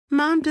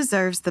Mom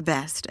deserves the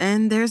best,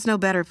 and there's no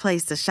better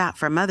place to shop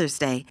for Mother's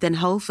Day than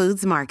Whole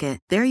Foods Market.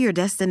 They're your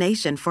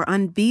destination for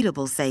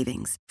unbeatable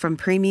savings, from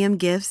premium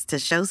gifts to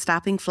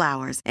show-stopping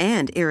flowers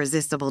and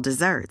irresistible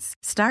desserts.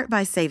 Start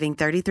by saving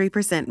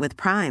 33% with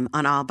Prime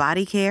on all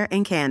body care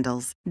and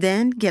candles.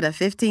 Then get a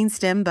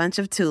 15-stem bunch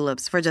of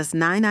tulips for just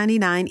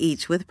 $9.99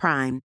 each with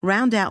Prime.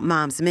 Round out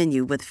Mom's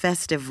menu with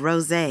festive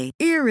rosé,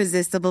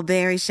 irresistible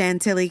berry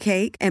chantilly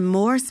cake, and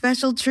more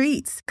special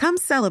treats. Come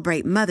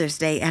celebrate Mother's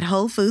Day at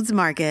Whole Foods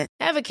Market.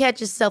 Ever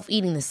catch yourself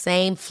eating the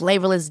same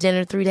flavorless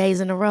dinner 3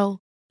 days in a row?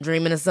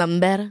 Dreaming of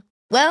something better?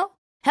 Well,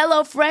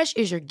 HelloFresh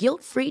is your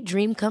guilt-free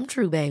dream come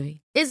true,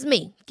 baby. It's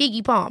me,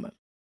 Keke Palmer.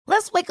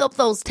 Let's wake up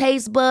those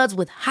taste buds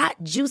with hot,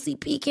 juicy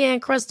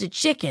pecan-crusted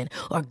chicken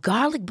or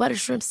garlic butter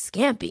shrimp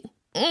scampi.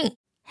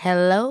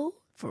 Hello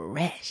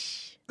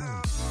Fresh.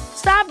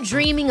 Stop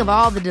dreaming of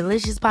all the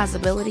delicious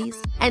possibilities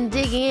and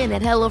dig in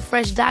at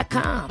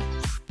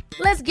HelloFresh.com.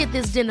 Let's get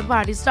this dinner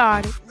party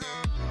started.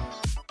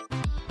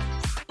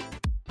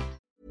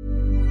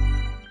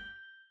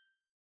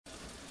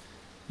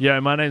 Yo,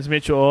 my name's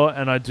Mitchell Orr,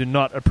 and I do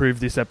not approve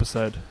this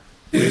episode.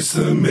 It's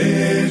the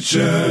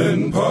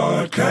Mitchin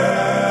Podcast.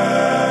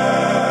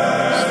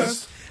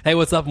 Hey,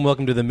 what's up, and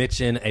welcome to the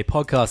Mitchin, a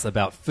podcast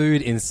about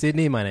food in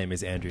Sydney. My name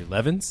is Andrew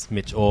Levins.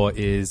 Mitch Orr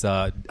is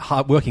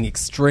working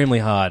extremely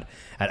hard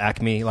at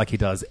Acme, like he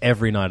does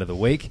every night of the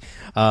week.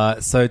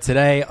 So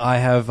today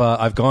I've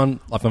gone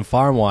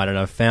far and wide, and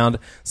I've found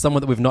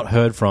someone that we've not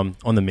heard from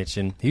on the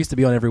Mitchin. He used to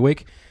be on every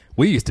week.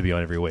 We used to be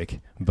on every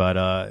week,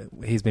 but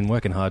he's been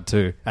working hard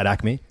too at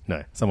Acme.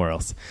 No, somewhere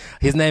else.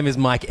 His name is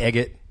Mike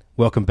Eggert.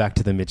 Welcome back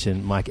to the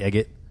Mitchin, Mike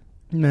Eggert.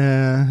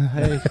 Nah,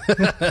 hey.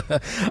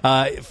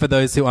 For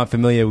those who aren't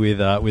familiar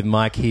with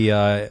Mike, he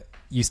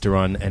used to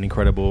run an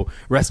incredible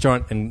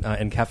restaurant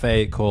and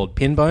cafe called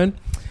Pinbone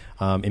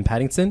in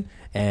Paddington,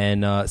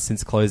 and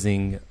since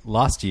closing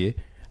last year,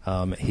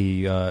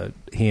 he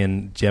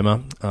and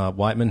Gemma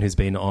Whiteman, who's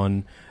been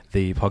on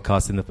the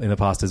podcast in the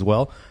past as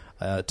well,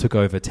 took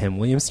over 10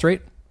 William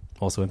Street,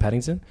 also in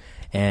Paddington,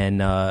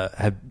 and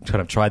have kind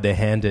of tried their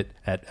hand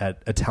at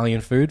Italian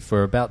food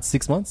for about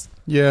 6 months.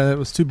 Yeah, it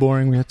was too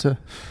boring. We had to.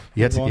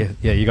 You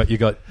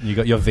got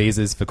your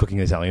visas for cooking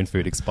Italian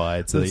food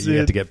expired, so you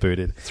had to get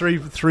booted.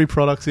 Three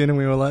products in, and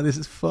we were like, "This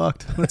is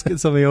fucked. Let's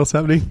get something else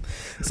happening."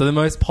 So one of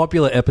the most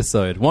popular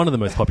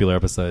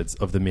episodes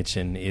of the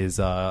Mitchin is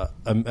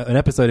an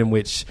episode in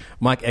which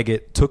Mike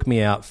Eggert took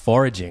me out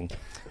foraging.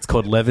 It's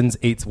called Levins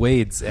Eats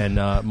Weeds, and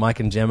Mike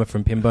and Gemma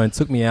from Pinbone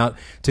took me out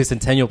to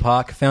Centennial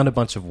Park, found a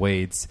bunch of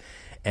weeds,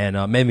 and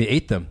made me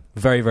eat them.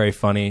 Very, very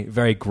funny,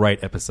 very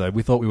great episode.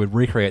 We thought we would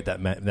recreate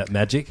that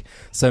magic.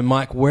 So,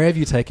 Mike, where have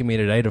you taken me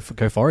today to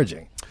go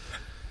foraging?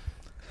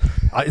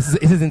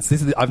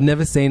 I've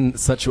never seen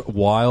such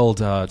wild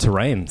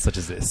terrain such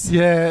as this.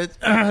 Yeah,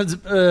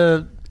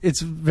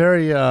 it's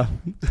very. I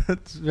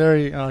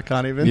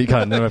can't even. You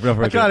can't. No, I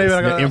can't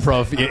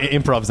even.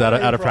 Improv's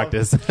out of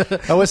practice.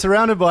 We're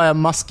surrounded by a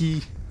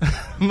musky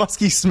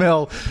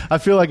smell. I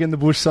feel like in the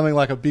bush, something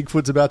like a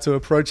Bigfoot's about to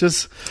approach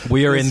us.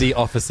 We are in the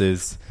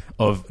offices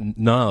of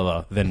none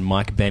other than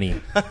Mike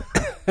Bennie,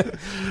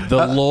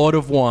 the Lord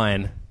of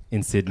Wine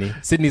in Sydney.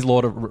 Sydney's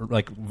Lord of,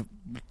 like,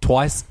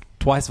 twice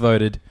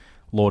voted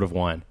Lord of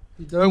Wine.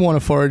 You don't want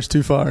to forage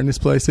too far in this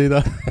place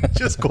either,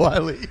 just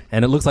quietly.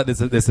 And it looks like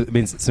there's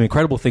been some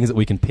incredible things that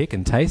we can pick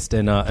and taste.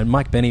 And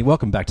Mike Bennie,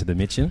 welcome back to the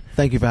Mitchin.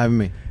 Thank you for having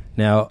me.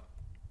 Now,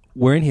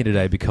 we're in here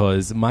today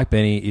because Mike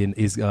Bennie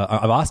is.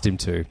 I've asked him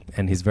to,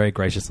 and he's very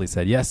graciously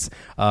said yes.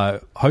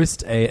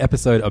 Host a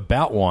episode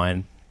about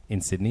wine in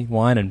Sydney,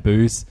 wine and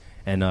booze,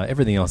 and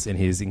everything else in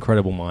his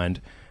incredible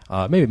mind.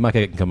 Maybe Mike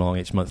can come along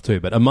each month too,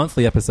 but a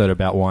monthly episode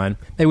about wine,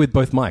 maybe with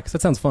both Mikes.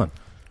 That sounds fun.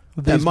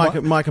 Mike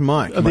and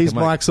Mike. Are these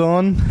mics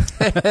on?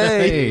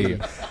 Hey,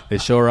 they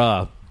sure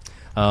are.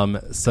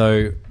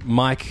 So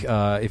Mike,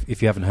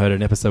 if you haven't heard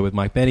an episode with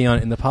Mike Bennie on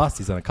in the past,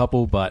 he's done a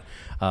couple, but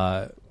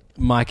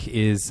Mike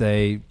is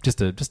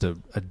just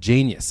a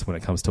genius when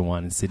it comes to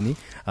wine in Sydney.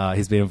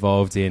 He's been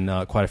involved in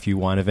quite a few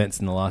wine events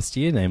in the last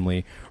year,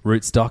 namely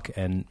Rootstock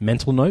and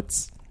Mental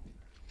Notes.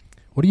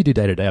 What do you do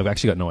day to day? I've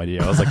actually got no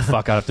idea. I was like,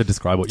 fuck, I have to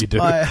describe what you do.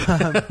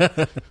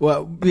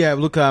 Well, yeah,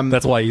 look...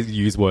 That's why you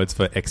use words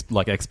for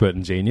expert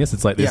and genius.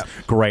 It's like this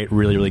great,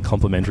 really, really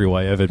complimentary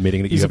way of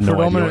admitting that you have no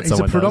idea what someone does. He's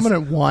a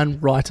predominant wine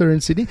writer in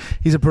Sydney.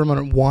 He's a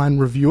predominant wine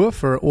reviewer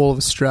for all of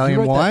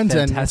Australian wines. You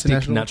wrote that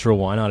fantastic natural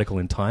wine article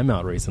in Time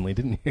Out recently,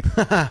 didn't you?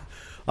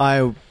 I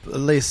at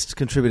least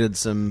contributed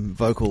some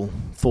vocal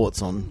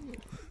thoughts on...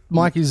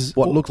 Mike is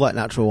what looked like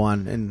natural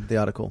wine in the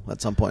article at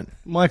some point.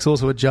 Mike's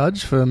also a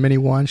judge for many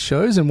wine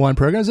shows and wine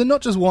programs, and not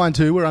just wine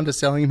too. We're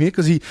underselling him here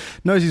because he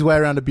knows his way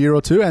around a beer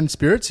or two and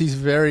spirits. He's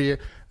very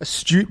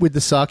astute with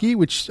the sake,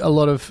 which a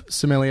lot of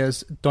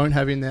sommeliers don't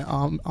have in their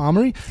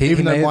armory.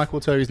 Even though Mike will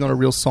tell you he's not a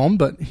real som,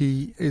 but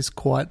he is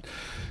quite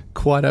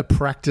a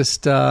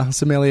practiced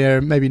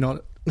sommelier. Maybe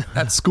not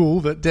at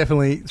school, but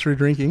definitely through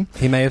drinking.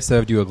 He may have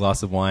served you a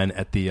glass of wine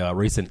at the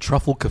recent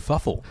Truffle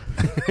Kerfuffle,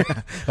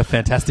 a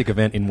fantastic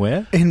event in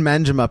where? In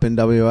Manjimup in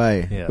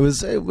WA. Yeah. It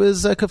was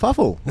a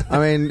kerfuffle. I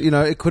mean,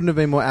 it couldn't have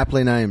been more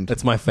aptly named.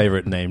 That's my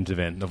favourite named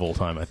event of all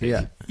time, I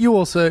think.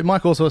 Yeah.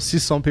 Mike also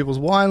assists on people's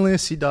wine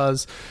lists. He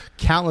does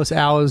countless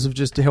hours of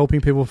just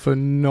helping people for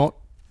not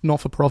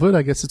for profit.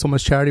 I guess it's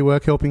almost charity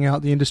work, helping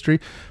out the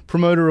industry.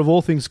 Promoter of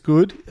all things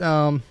good,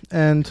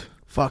 and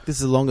Fuck, this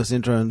is the longest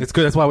intro. It's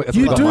good. That's why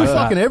you do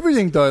fucking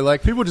everything though.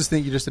 Like people just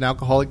think you're just an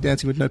alcoholic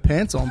dancing with no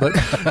pants on, but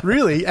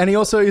really. And he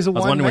also is a wine. I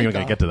was wondering when you were maker.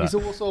 going to get to that. He's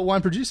also a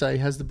wine producer. He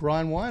has the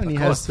Brian wine, and he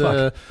course,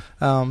 has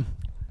the.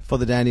 For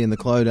the Dandy and the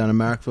Clo down in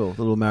Marrickville,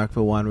 the little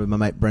Marrickville wine with my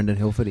mate Brendan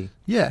Hilferty.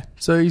 Yeah,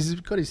 so he's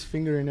got his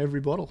finger in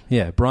every bottle.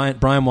 Yeah,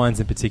 Brian Wines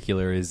in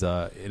particular is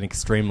an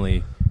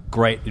extremely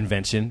great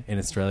invention in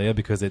Australia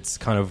because it's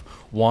kind of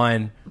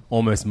wine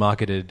almost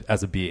marketed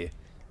as a beer.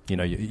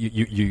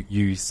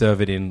 You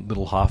serve it in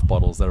little half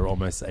bottles that are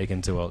almost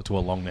akin to a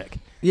long neck.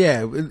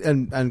 Yeah,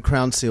 and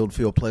crown sealed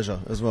for your pleasure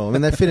as well. I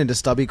mean, they fit into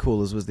stubby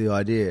coolers was the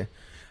idea.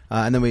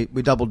 And then we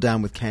doubled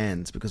down with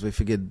cans because we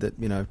figured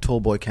that,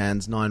 tall boy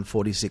cans,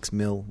 946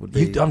 mil would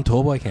be... You've done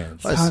tall boy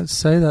cans. I can't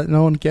say that.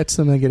 No one gets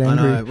them. They get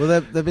angry. I know.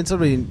 Well, they've been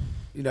sort of...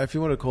 if you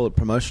want to call it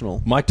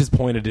promotional. Mike just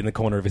pointed in the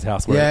corner of his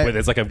house where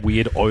there's like a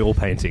weird oil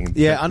painting.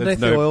 Yeah,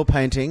 underneath the oil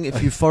painting,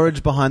 if you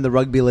forage behind the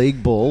rugby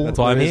league ball, that's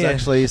why I'm there's here.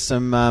 Actually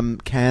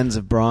some cans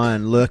of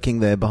Brian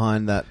lurking there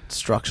behind that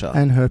structure.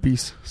 And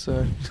herpes.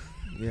 So,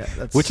 yeah,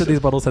 which of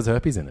these bottles has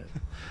herpes in it?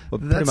 Well,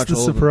 pretty that's much the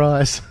all of them.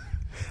 surprise.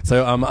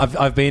 So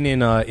I've been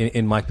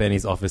in Mike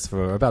Bennie's office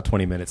for about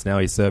 20 minutes now.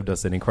 He served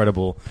us an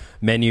incredible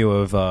menu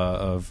of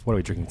what are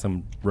we drinking?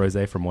 Some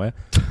rosé from where?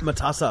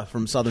 Matassa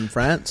from southern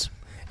France.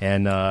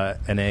 And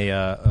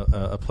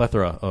a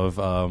plethora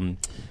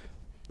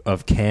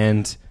of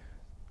canned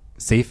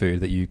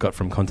seafood that you got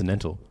from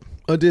Continental.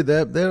 I did.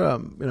 They're a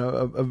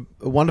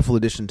wonderful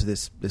addition to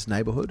this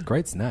neighbourhood.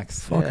 Great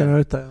snacks. Fucking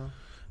oath they are.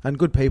 And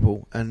good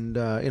people. And,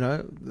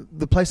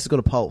 the place has got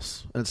a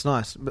pulse. And it's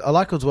nice. But I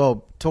like as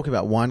well, talking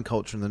about wine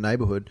culture in the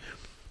neighbourhood,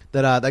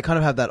 that they kind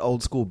of have that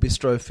old school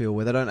bistro feel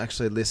where they don't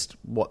actually list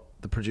what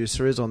the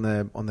producer is on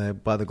their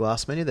by the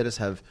glass menu. They just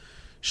have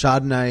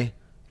Chardonnay,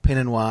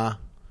 Pinot Noir,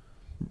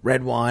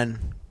 red wine,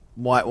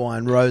 white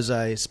wine,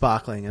 rosé,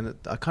 sparkling. And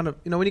I kind of,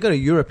 when you go to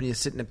Europe and you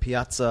sit in a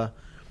piazza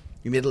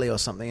in Italy or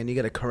something and you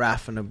get a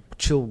carafe and a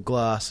chilled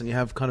glass and you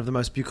have kind of the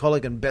most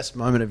bucolic and best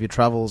moment of your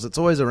travels, it's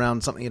always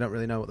around something you don't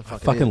really know what the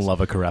fuck it is. I fucking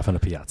love a carafe and a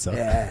piazza.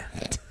 Yeah.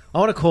 I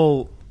want to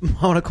call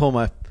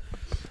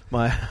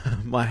my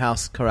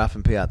house carafe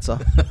and piazza.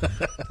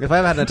 If I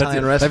ever had an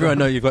Italian restaurant... Everyone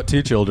know you've got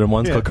two children.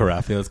 One's called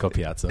carafe, the other's called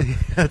piazza.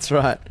 That's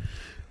right.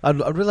 I'd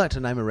really like to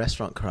name a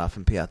restaurant carafe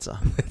and piazza.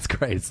 It's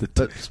great. It's the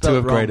But two spelled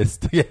of wrong.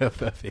 greatest. Yeah,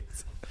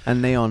 perfect.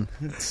 And neon.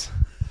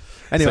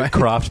 Anyway. So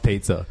craft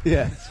pizza.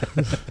 Yeah.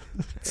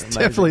 It's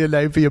definitely a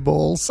name for your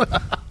balls.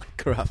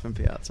 Carafe and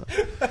piazza.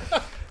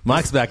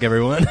 Mike's back,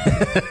 everyone.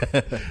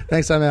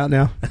 Thanks, I'm out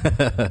now.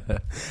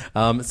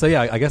 So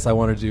yeah, I guess I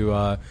wanted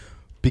to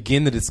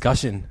begin the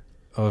discussion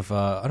of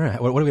I don't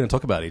know, what are we going to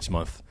talk about each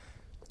month?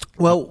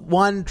 Well,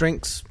 wine,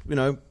 drinks,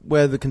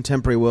 where the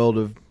contemporary world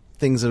of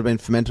things that have been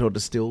fermented or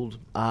distilled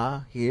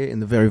are here in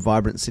the very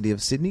vibrant city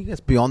of Sydney.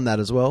 It's beyond that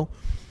as well.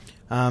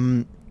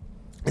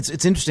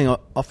 It's interesting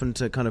often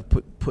to kind of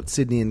put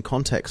Sydney in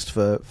context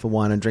for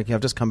wine and drinking.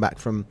 I've just come back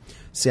from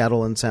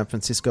Seattle and San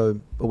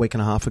Francisco a week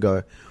and a half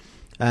ago.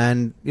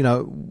 And,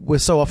 we're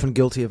so often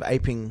guilty of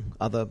aping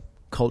other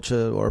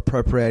culture or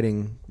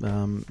appropriating,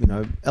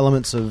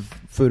 elements of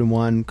food and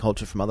wine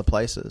culture from other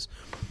places.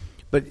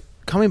 But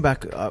coming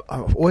back, I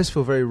always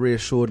feel very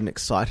reassured and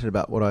excited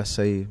about what I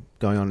see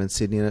going on in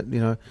Sydney.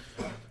 And,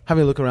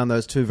 having a look around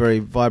those two very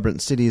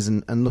vibrant cities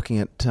and looking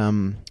at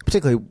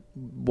particularly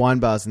wine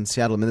bars in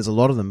Seattle. I mean, there's a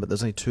lot of them, but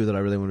there's only two that I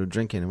really want to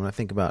drink in. And when I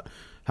think about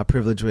how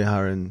privileged we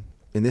are in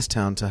this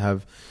town to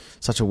have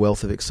such a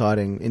wealth of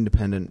exciting,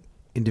 independent,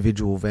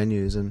 individual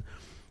venues, and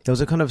there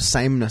was a kind of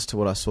sameness to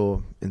what I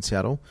saw in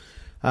Seattle.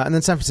 And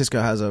then San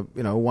Francisco has a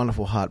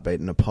wonderful heartbeat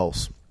and a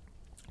pulse.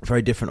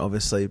 Very different,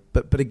 obviously.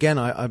 But again,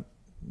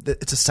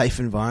 it's a safe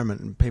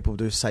environment and people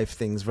do safe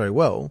things very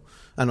well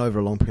and over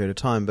a long period of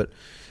time. But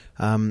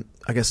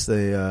I guess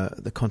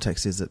the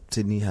context is that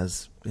Sydney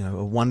has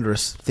a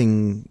wondrous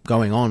thing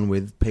going on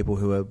with people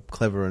who are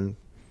clever and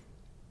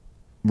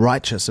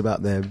righteous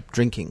about their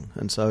drinking,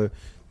 and so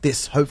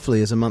this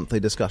hopefully is a monthly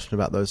discussion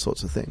about those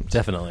sorts of things.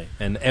 Definitely,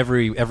 and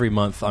every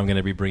month I'm going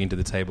to be bringing to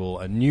the table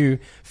a new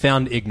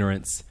found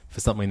ignorance for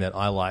something that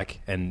I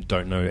like and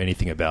don't know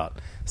anything about.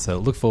 So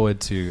look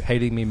forward to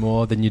hating me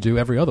more than you do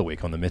every other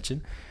week on the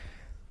Mitchin.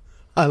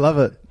 I love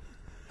it.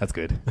 That's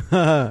good.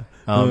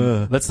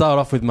 Let's start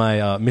off with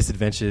my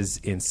misadventures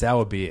in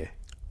sour beer.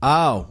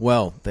 Oh,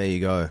 well, there you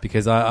go.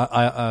 Because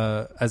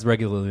I as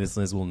regular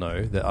listeners will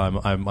know that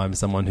I'm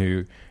someone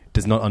who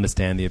does not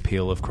understand the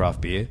appeal of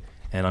craft beer,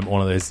 and I'm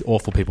one of those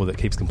awful people that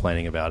keeps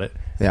complaining about it.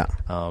 Yeah.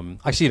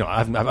 Actually,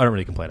 I don't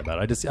really complain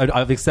about it.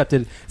 I've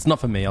accepted it's not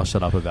for me. I'll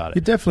shut up about it.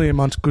 You're definitely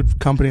amongst good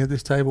company at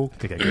this table.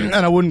 Okay, good. And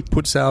I wouldn't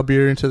put sour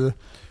beer into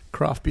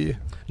craft beer?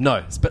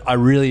 No, but I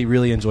really,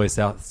 really enjoy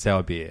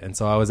sour beer. And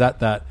so I was at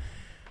that.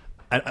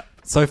 And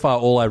so far,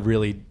 all I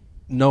really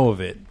know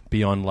of it,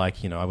 beyond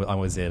like, I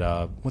was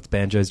at, what's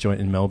Banjo's joint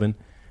in Melbourne?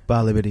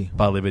 Bar Liberty.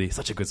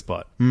 Such a good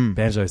spot.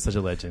 Banjo is such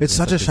a legend. It's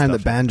such a shame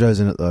that Banjo's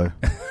in it, though.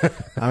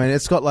 I mean,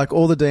 it's got like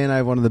all the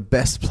DNA of one of the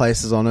best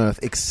places on earth,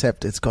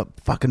 except it's got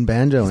fucking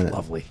Banjo in it.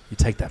 Lovely. You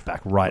take that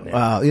back right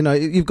now.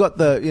 You've got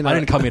the. I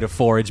didn't come here to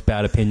forage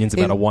bad opinions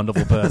about a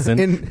wonderful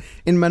person.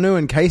 In Manu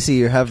and Casey,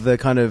 you have the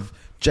kind of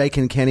Jake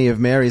and Kenny of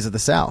Marys of the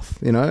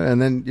South, and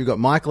then you've got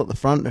Michael at the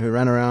front who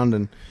ran around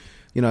and,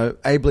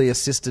 ably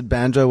assisted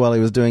Banjo while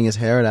he was doing his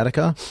hair at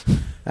Attica.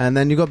 And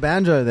then you got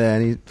Banjo there,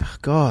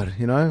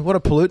 and what a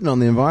pollutant on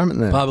the environment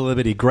there. Bar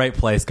Liberty, great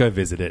place. Go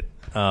visit it.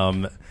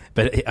 But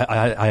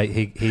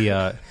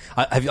I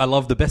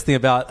love the best thing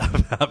about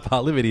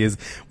Bar Liberty is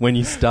when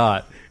you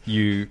start,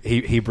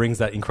 he brings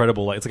that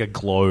incredible, like, it's like a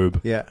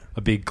globe,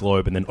 a big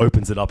globe, and then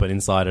opens it up, and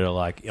inside it are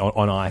like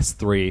on ice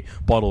 3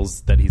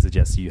 bottles that he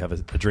suggests you have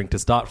a drink to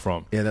start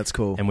from. Yeah, that's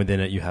cool. And within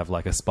it you have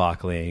like a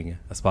sparkling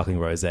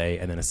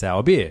rosé and then a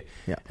sour beer.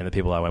 Yeah. And the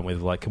people I went with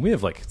were like, can we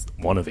have like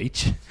one of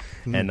each?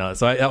 And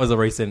that was a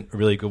recent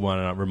really good one,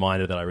 and a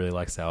reminder that I really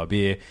like sour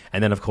beer.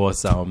 And then of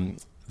course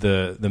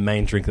the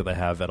main drink that they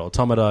have at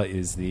Automata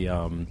is the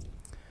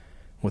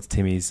what's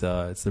Timmy's?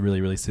 It's the really,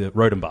 really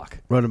Rodenbach.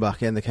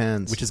 Rodenbach, in the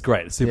cans. Which is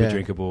great. It's super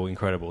drinkable,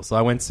 incredible. So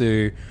I went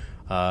to,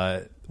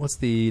 what's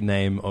the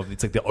name of,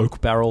 it's like the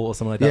Oak Barrel or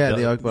something like that. Yeah,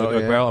 the Oak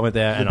Barrel. Barrel. I went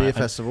there. The beer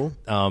festival.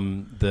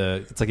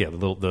 It's like,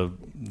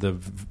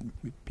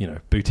 the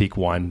boutique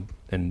wine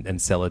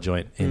and cellar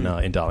joint in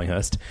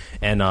Darlinghurst.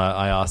 And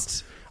I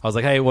was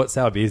like, hey, what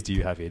sour beers do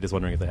you have here? Just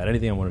wondering if they had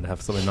anything. I wanted to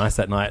have something nice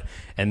that night.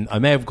 And I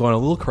may have gone a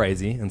little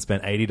crazy and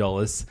spent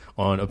 $80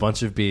 on a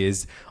bunch of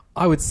beers.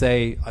 I would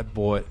say I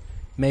bought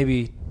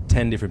maybe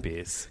 10 different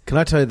beers. Can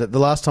I tell you that the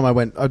last time I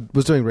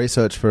was doing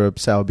research for a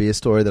sour beer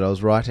story that I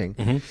was writing.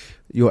 Mm-hmm.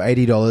 Your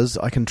 $80,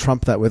 I can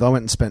trump that with. I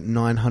went and spent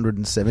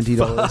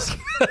 $970.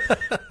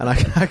 And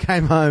I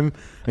came home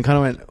and kind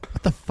of went,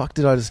 what the fuck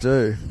did I just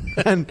do?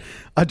 And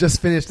I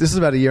just finished, this is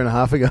about a year and a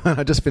half ago, and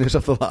I just finished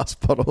off the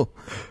last bottle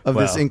of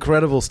this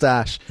incredible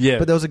stash. Yeah.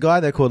 But there was a guy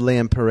there called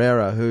Liam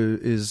Pereira who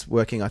is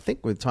working, I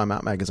think, with Time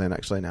Out magazine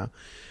actually now.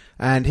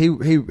 And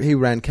he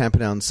ran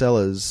Camperdown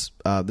Cellars,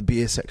 the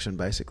beer section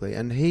basically.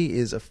 And he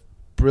is a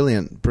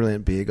brilliant,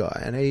 brilliant beer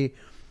guy. And he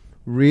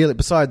really,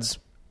 besides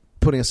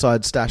putting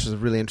aside stashes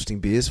of really interesting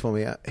beers for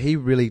me, he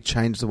really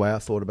changed the way I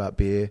thought about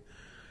beer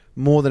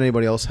more than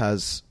anybody else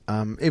has,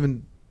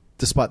 even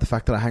despite the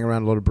fact that I hang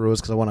around a lot of brewers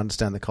because I want to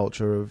understand the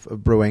culture of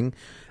brewing.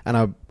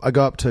 And I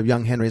go up to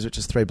Young Henry's, which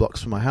is 3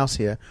 blocks from my house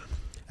here,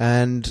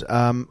 and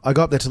I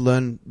go up there to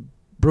learn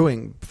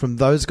brewing from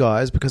those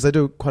guys because they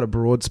do quite a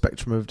broad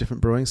spectrum of different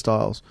brewing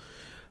styles.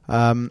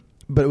 But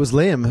it was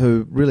Liam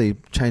who really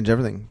changed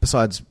everything,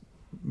 besides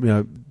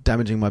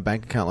damaging my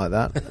bank account like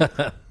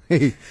that.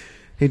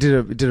 He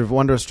did a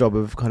wondrous job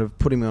of kind of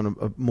putting me on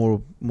a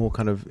more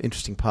kind of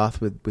interesting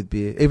path with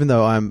beer, even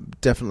though I'm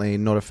definitely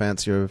not a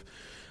fancier of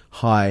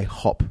high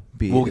hop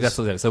beers. Well, that's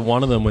what so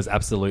one of them was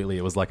absolutely,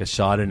 it was like a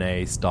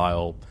Chardonnay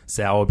style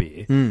sour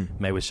beer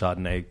made with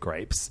Chardonnay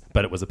grapes,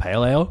 but it was a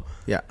pale ale.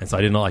 Yeah. And so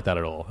I did not like that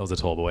at all. It was a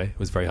tall boy. It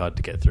was very hard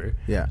to get through.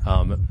 Yeah.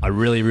 I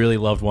really, really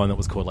loved one that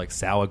was called like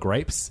sour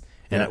grapes.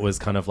 And it was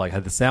kind of like,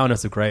 had the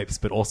sourness of grapes,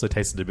 but also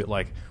tasted a bit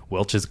like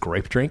Welch's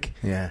grape drink,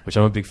 which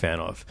I'm a big fan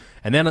of.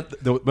 And then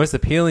the most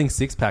appealing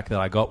 6-pack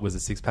that I got was a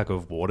 6-pack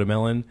of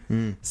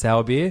watermelon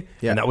sour beer,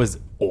 and that was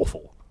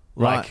awful.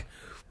 Right. Like,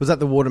 was that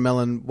the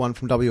watermelon one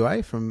from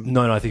WA?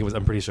 No, I think it was.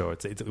 I'm pretty sure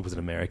it was an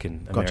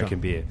American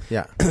beer.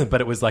 Yeah, but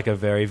it was like a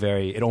very,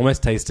 very. It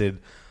almost tasted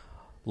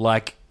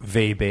like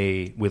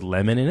VB with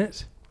lemon in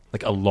it,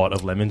 like a lot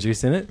of lemon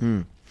juice in it.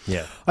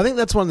 Yeah, I think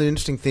that's one of the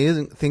interesting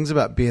things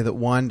about beer that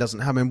wine doesn't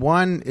have. I mean,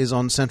 wine is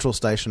on Central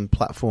Station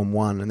Platform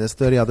 1, and there's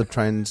 30 other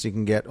trains you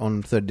can get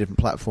on 30 different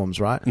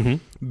platforms, right?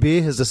 Mm-hmm.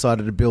 Beer has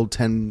decided to build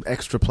 10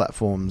 extra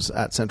platforms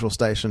at Central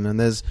Station, and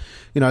there's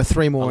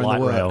 3 more in the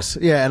works.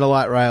 Rail. Yeah, and a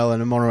light rail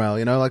and a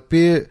monorail. Like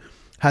beer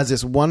has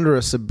this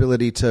wondrous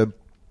ability to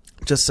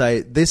just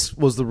say, this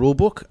was the rule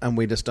book, and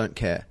we just don't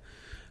care.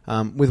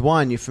 With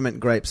wine, you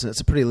ferment grapes, and it's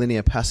a pretty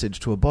linear passage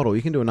to a bottle.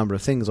 You can do a number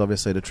of things,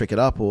 obviously, to trick it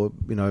up or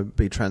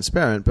be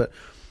transparent. But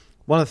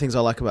one of the things I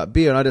like about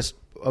beer, and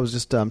I was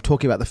just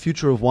talking about the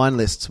future of wine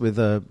lists with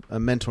a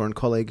mentor and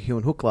colleague, Hugh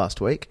and Hook,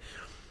 last week,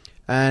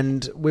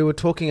 and we were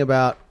talking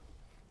about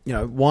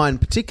wine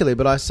particularly.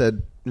 But I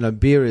said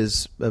beer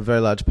is a very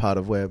large part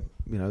of where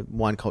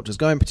wine culture is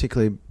going,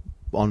 particularly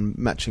on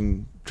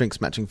drinks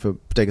matching for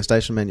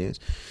degustation menus.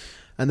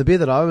 And the beer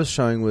that I was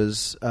showing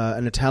was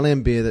an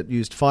Italian beer that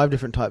used 5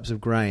 different types of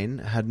grain,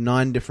 had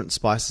 9 different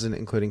spices in it,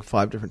 including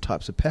 5 different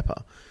types of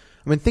pepper.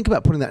 I mean, think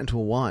about putting that into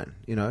a wine.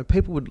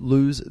 People would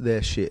lose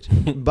their shit.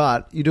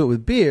 But you do it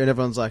with beer, and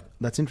everyone's like,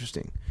 that's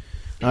interesting.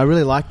 And I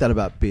really like that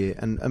about beer,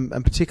 and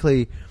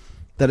particularly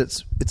that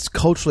it's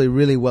culturally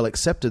really well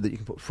accepted that you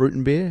can put fruit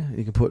in beer,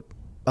 you can put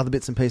other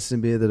bits and pieces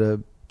in beer that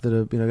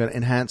are going to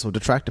enhance or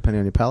detract depending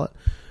on your palate.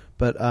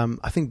 But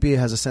I think beer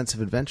has a sense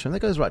of adventure, and that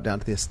goes right down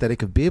to the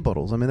aesthetic of beer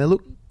bottles. I mean, they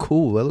look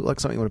cool. They look like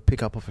something you want to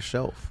pick up off a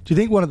shelf. Do you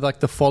think one of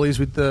the follies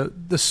with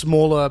the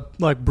smaller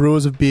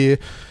brewers of beer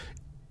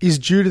is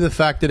due to the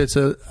fact that it's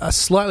a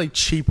slightly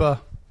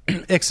cheaper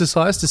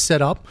exercise to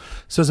set up?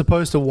 So as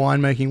opposed to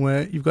winemaking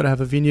where you've got to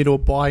have a vineyard or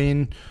buy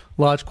in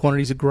large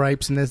quantities of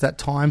grapes and there's that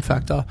time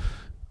factor,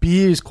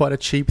 beer is quite a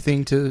cheap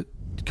thing to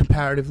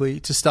comparatively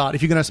to start.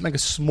 If you're going to make a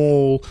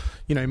small,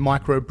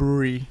 micro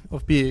brewery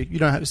of beer, you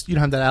don't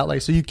have that outlay,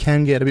 so you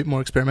can get a bit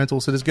more experimental.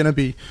 So there's going to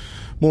be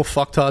more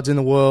fucktards in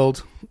the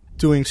world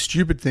doing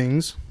stupid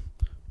things,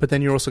 but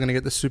then you're also going to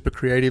get the super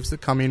creatives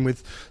that come in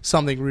with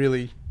something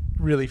really,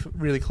 really,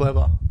 really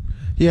clever.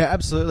 Yeah,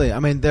 absolutely. I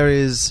mean, there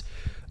is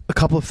a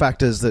couple of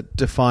factors that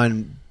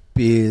define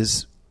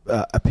beer's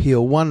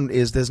appeal. One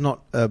is there's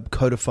not a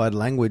codified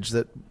language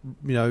that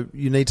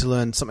you need to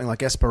learn something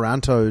like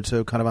Esperanto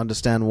to kind of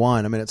understand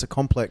wine. I mean, it's a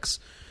complex,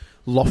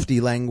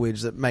 lofty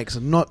language that makes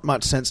not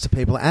much sense to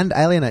people and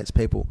alienates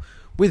people.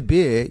 With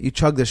beer, you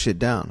chug this shit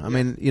down. I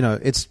mean,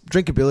 its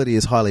drinkability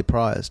is highly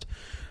prized.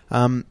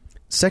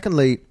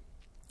 Secondly,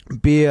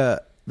 beer,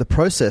 the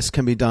process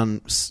can be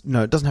done.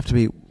 It doesn't have to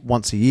be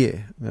once a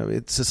year.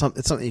 It's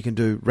something you can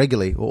do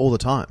regularly or all the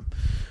time.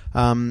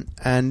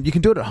 And you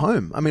can do it at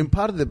home. I mean,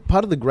 part of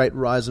the great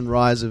rise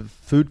of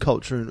food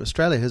culture in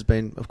Australia has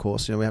been, of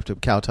course, we have to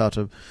kowtow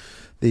to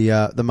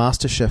the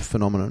master chef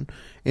phenomenon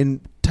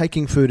in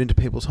taking food into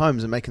people's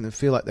homes and making them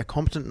feel like they're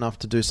competent enough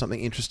to do something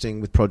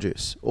interesting with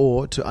produce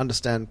or to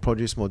understand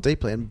produce more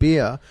deeply. And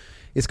beer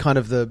is kind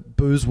of the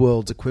booze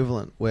world's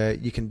equivalent, where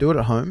you can do it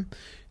at home,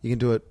 you can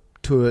do it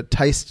to a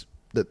taste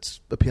that's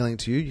appealing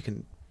to you. You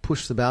can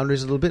push the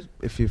boundaries a little bit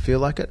if you feel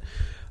like it.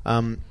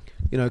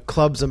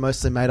 Clubs are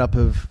mostly made up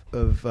of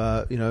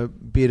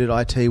bearded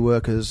IT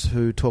workers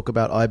who talk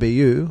about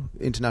IBU,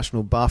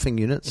 International Barfing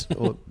Units,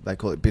 or they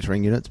call it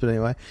bittering units, but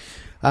anyway.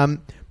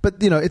 But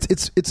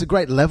it's a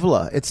great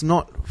leveler. It's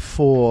not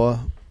for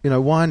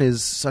wine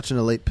is such an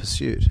elite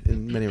pursuit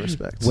in many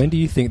respects. When do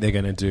you think they're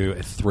going to do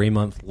a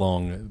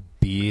 3-month-long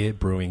beer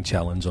brewing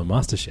challenge on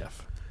MasterChef?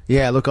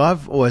 Yeah, look,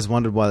 I've always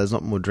wondered why there's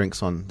not more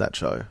drinks on that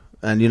show.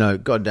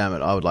 And, God damn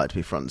it, I would like to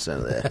be front and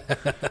centre there.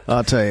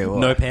 I'll tell you what.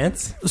 No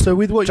pants? So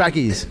with what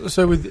Trackies.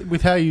 So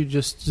with how you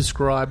just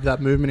described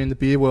that movement in the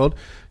beer world,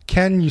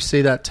 can you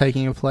see that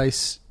taking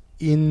place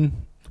in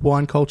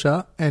wine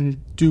culture, and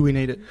do we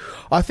need it?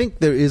 I think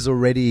there is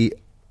already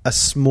a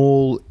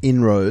small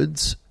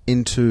inroads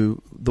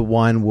into the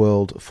wine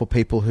world for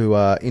people who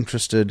are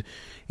interested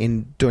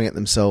in doing it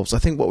themselves. I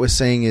think what we're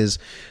seeing is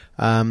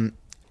a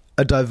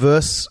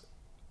diverse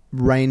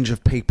range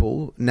of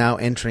people now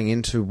entering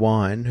into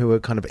wine who are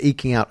kind of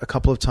eking out a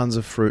couple of tons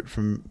of fruit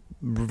from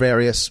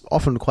various,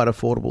 often quite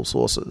affordable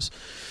sources.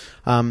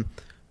 And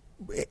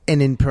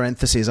in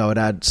parentheses, I would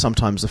add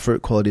sometimes the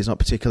fruit quality is not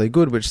particularly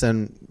good, which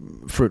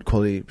then fruit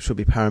quality should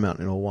be paramount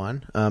in all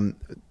wine.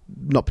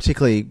 Not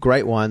particularly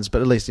great wines,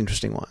 but at least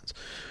interesting wines.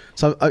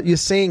 So you're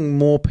seeing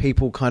more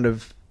people kind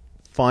of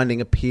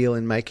finding appeal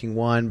in making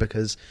wine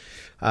because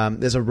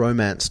there's a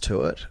romance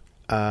to it.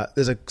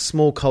 There's a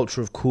small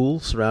culture of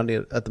cool surrounding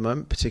it at the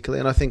moment, particularly.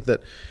 And I think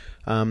that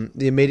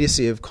the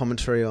immediacy of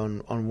commentary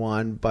on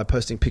wine by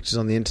posting pictures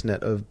on the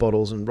internet of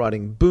bottles and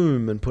writing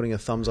boom and putting a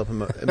thumbs up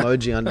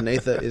emoji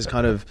underneath it is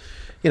kind of,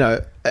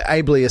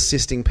 ably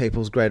assisting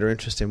people's greater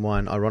interest in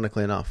wine,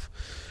 ironically enough.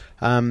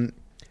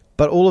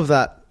 But all of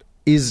that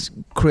is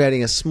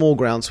creating a small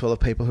groundswell of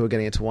people who are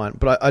getting into wine.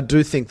 But I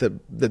do think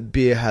that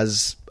beer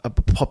has a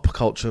pop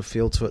culture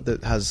feel to it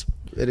that has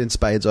it in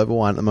spades over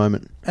wine at the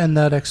moment. And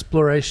that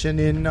exploration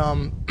in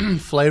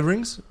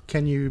flavourings,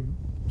 can you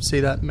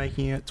see that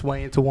making its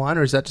way into wine,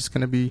 or is that just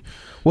going to be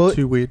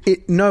too weird?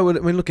 No, I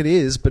mean, look, it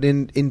is, but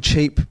in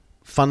cheap,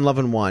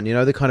 fun-loving wine,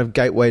 the kind of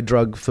gateway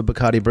drug for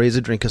Bacardi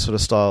Breezer drinker sort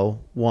of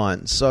style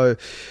wines. So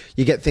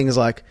you get things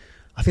like,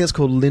 I think it's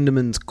called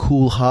Lindemann's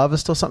Cool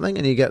Harvest or something,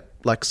 and you get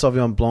like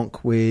Sauvignon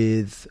Blanc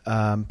with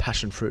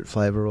passion fruit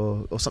flavour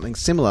or something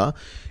similar.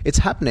 It's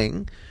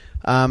happening.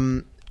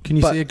 Can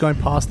you see it going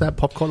past that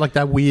popcorn, like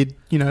that weird,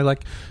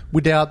 like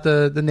without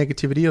the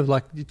negativity of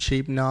like the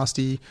cheap,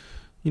 nasty,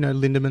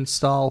 Lindemann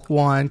style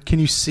wine? Can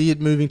you see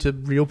it moving to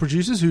real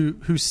producers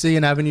who see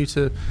an avenue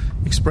to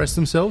express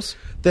themselves?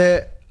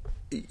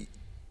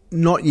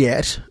 Not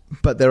yet,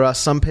 but there are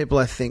some people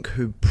I think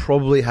who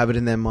probably have it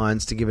in their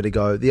minds to give it a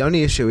go. The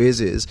only issue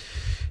is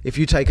if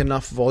you take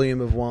enough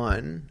volume of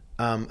wine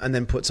and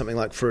then put something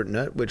like fruit in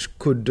it, which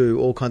could do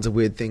all kinds of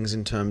weird things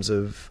in terms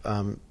of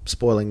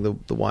spoiling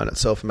the wine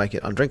itself and make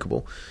it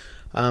undrinkable,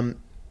 because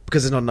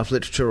there's not enough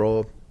literature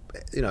or,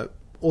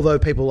 although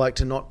people like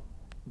to not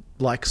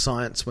like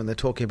science when they're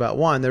talking about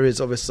wine, there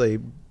is obviously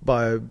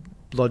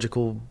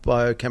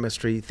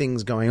biochemistry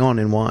things going on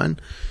in wine.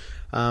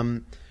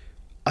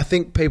 I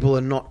think people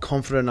are not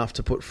confident enough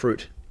to put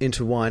fruit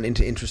into wine,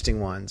 into interesting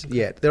wines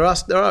yet. There are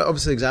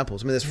obviously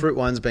examples. I mean, there's fruit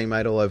wines being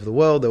made all over the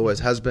world. There always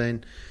has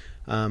been.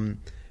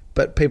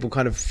 but people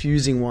kind of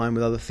fusing wine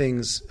with other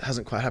things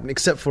hasn't quite happened,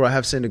 except for I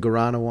have seen a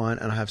Guarana wine,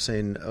 and I have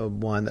seen a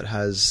wine that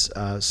has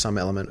some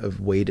element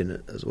of weed in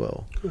it as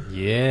well.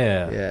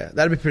 Yeah,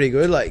 that'd be pretty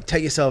good. Like,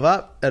 take yourself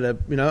up at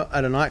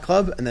a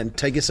nightclub, and then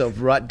take yourself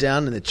right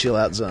down in the chill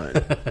out zone.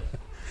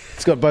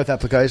 It's got both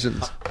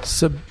applications.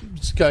 So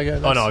go.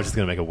 Oh no, I was just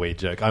going to make a weed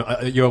joke.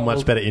 You're a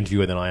much better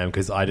interviewer than I am,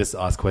 because I just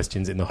ask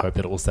questions in the hope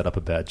that it will set up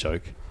a bad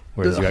joke.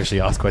 Whereas you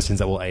actually ask questions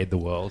that will aid the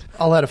world.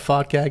 I'll add a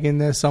fart gag in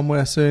there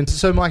somewhere soon.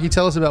 So, Mikey,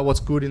 tell us about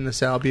what's good in the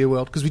sour beer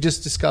world, because we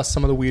just discussed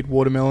some of the weird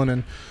watermelon,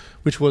 and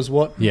which was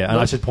what? Yeah, and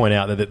I should point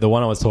out that the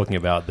one I was talking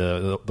about,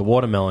 the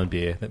watermelon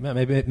beer,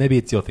 maybe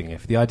it's your thing.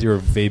 If the idea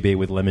of VB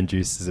with lemon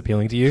juice is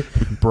appealing to you,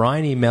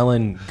 Briny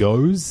Melon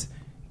Gose,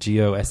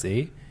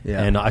 Gose.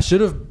 Yeah. And I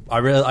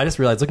just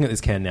realized, looking at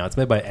this can now, it's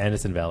made by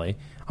Anderson Valley.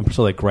 I'm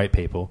sure they're great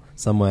people,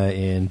 somewhere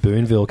in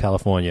Boonville,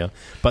 California.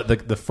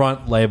 But the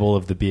front label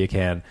of the beer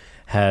can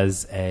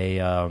has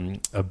a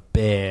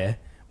bear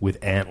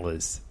with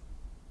antlers.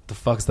 The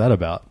fuck's that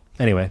about?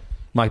 Anyway,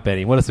 Mike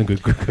Bennie, what are some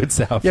good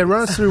sour beers? Yeah,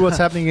 run us through what's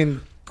happening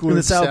in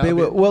good sour beer.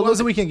 Well, those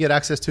that we can get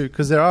access to,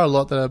 because there are a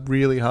lot that are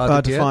really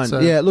hard to get, find. So.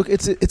 Yeah, look,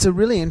 it's a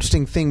really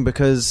interesting thing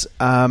because,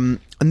 and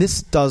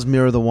this does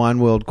mirror the wine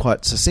world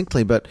quite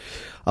succinctly, but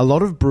a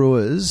lot of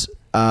brewers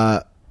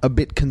are a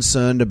bit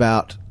concerned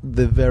about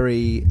the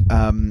very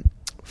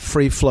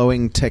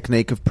free-flowing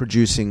technique of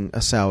producing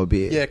a sour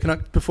beer. Yeah,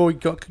 can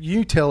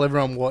you tell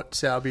everyone what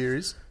sour beer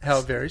is, how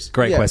it varies?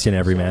 Great question,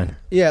 everyman.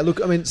 Yeah, look,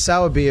 I mean,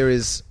 sour beer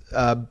is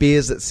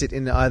beers that sit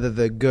in either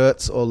the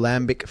Gertz or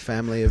Lambic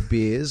family of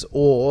beers,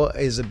 or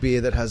is a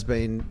beer that has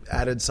been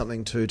added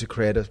something to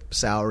create a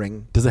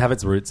souring. Does it have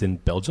its roots in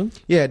Belgium?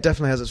 Yeah, it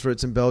definitely has its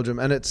roots in Belgium,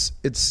 and it's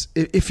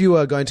if you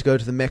are going to go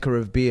to the mecca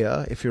of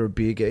beer, if you're a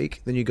beer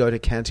geek, then you go to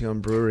Cantillon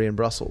Brewery in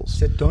Brussels.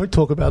 So don't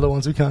talk about the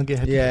ones we can't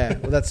get. Yeah,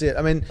 well, that's it.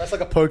 I mean, that's like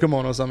a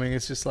Pokemon or something.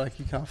 It's just like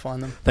you can't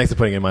find them. Thanks for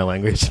putting in my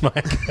language,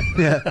 Mike.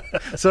 Yeah,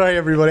 sorry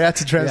everybody, I had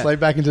to translate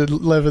back into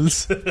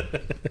Levens.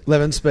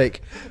 Levens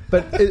speak,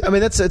 but I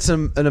mean it's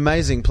an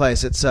amazing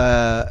place. It's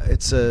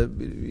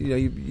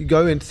you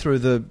go in through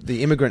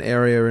the immigrant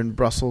area in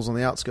Brussels, on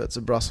the outskirts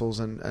of Brussels,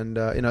 and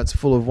it's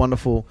full of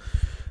wonderful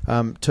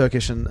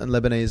Turkish and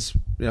Lebanese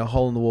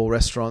hole in the wall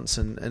restaurants,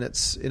 and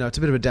it's it's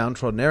a bit of a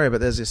downtrodden area,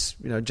 but there's this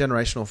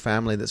generational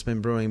family that's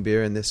been brewing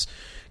beer in this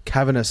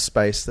cavernous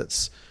space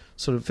that's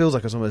sort of feels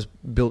like it's almost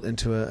built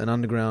into an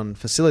underground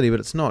facility,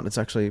 but it's not. It's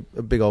actually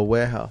a big old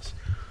warehouse,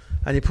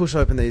 and you push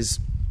open these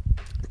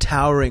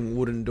towering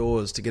wooden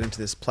doors to get into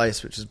this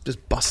place, which is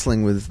just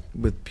bustling with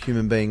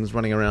human beings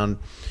running around,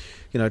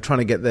 trying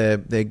to get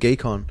their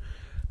geek on.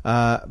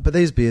 But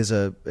these beers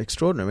are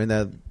extraordinary. I mean,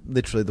 they're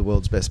literally the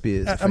world's best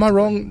beers. Am I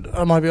wrong?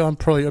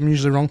 I'm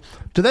usually wrong.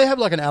 Do they have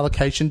like an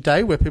allocation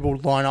day where people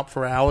line up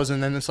for hours,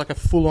 and then it's like a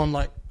full on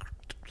like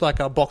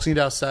a Boxing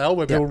Day sale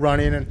where people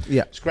run in and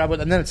just grab it,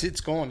 and then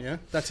it's gone. Yeah,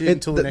 that's it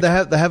until the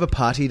next. They have a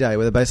party day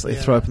where they basically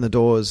throw open the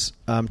doors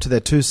to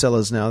their two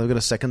cellars now. They've got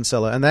a second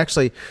cellar, and they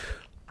actually.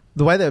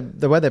 The way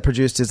they're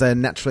produced is they're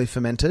naturally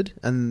fermented,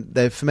 and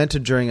they're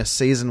fermented during a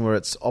season where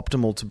it's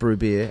optimal to brew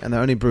beer, and they're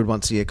only brewed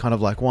once a year, kind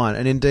of like wine.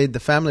 And indeed, the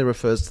family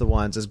refers to the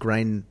wines as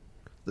grain.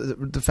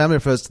 The family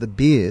refers to the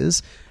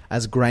beers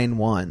as grain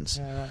wines.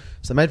 Yeah, right.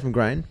 So they're made from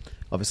grain,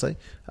 obviously,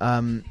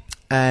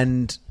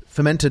 and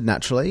fermented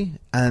naturally,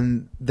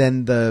 and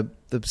then the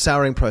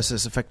souring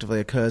process effectively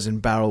occurs in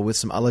barrel with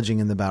some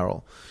ullaging in the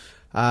barrel.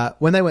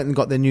 When they went and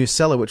got their new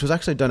cellar, which was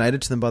actually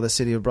donated to them by the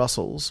city of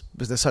Brussels,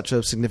 because they're such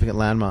a significant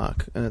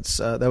landmark, and it's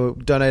they were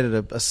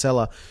donated a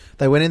cellar.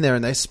 They went in there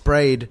and they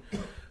sprayed.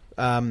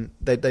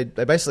 They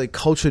basically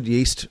cultured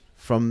yeast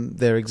from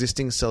their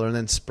existing cellar and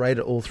then sprayed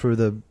it all through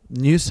the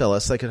new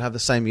cellar, so they could have the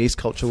same yeast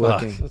culture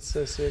working. That's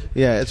so sick.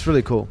 Yeah, it's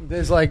really cool.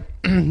 There's like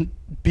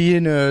beer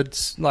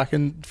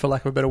nerds, for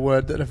lack of a better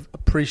word, that have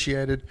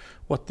appreciated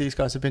what these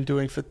guys have been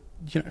doing for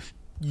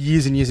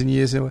years and years and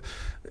years,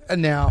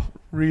 and now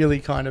really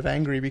kind of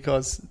angry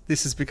because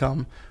this has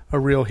become a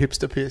real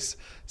hipster piss.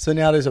 So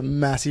now there's a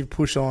massive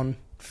push on,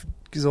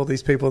 because all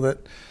these people that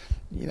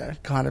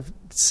kind of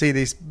see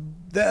these,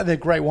 they're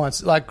great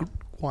wines, like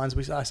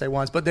wines. I say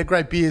wines, but they're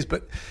great beers.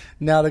 But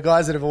now the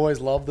guys that have always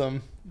loved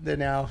them, they're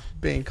now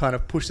being kind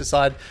of pushed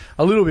aside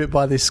a little bit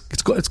by this.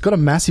 It's got a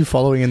massive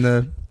following in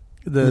the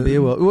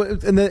beer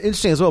world, and they're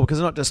interesting as well because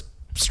they're not just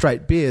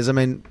straight beers. I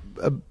mean.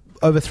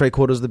 Over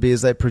 3/4 of the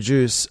beers they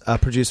produce are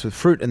produced with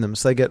fruit in them.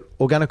 So they get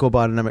organic or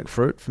biodynamic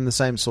fruit from the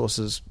same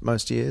sources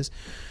most years.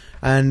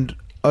 And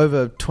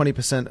over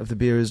 20% of the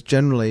beer is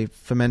generally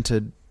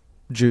fermented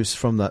juice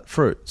from that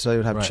fruit. So you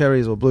would have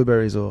cherries or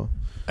blueberries or...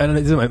 And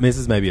this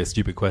is maybe a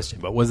stupid question,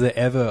 but was there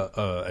ever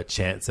a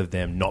chance of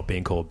them not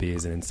being called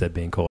beers and instead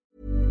being called...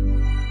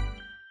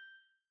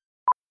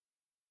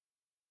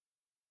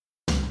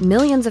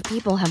 Millions of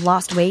people have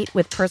lost weight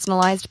with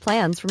personalized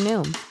plans from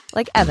Noom.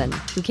 Like Evan,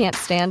 who can't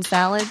stand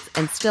salads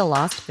and still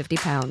lost 50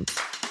 pounds.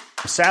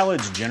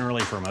 Salads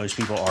generally for most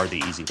people are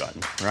the easy button,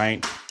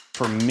 right?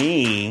 For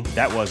me,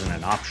 that wasn't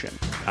an option.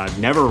 I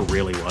never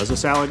really was a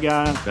salad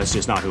guy. That's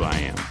just not who I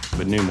am.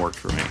 But Noom worked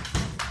for me.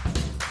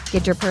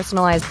 Get your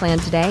personalized plan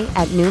today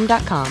at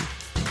Noom.com.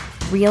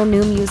 Real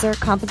Noom user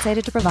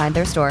compensated to provide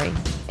their story.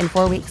 In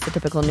 4 weeks, the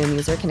typical Noom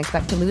user can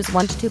expect to lose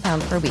 1 to 2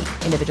 pounds per week.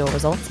 Individual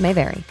results may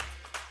vary.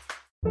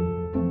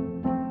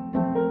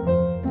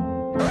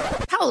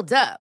 Hold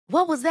up.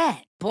 What was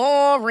that?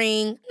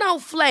 Boring. No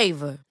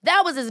flavor.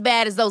 That was as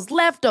bad as those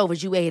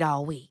leftovers you ate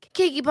all week.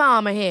 Keke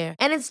Palmer here,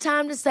 and it's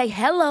time to say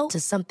hello to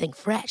something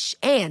fresh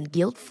and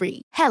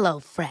guilt-free. Hello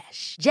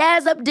Fresh.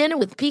 Jazz up dinner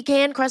with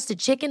pecan-crusted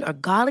chicken or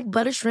garlic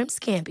butter shrimp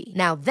scampi.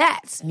 Now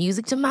that's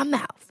music to my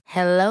mouth.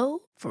 Hello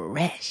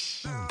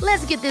Fresh.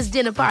 Let's get this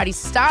dinner party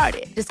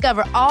started.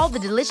 Discover all the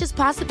delicious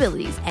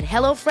possibilities at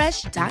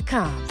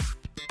hellofresh.com.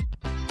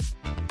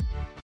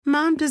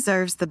 Mom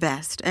deserves the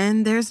best,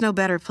 and there's no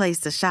better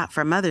place to shop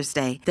for Mother's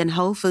Day than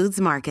Whole Foods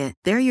Market.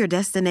 They're your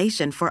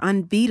destination for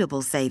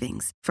unbeatable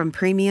savings, from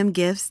premium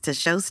gifts to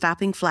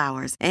show-stopping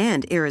flowers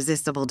and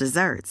irresistible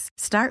desserts.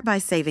 Start by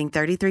saving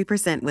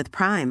 33% with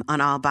Prime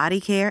on all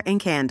body care and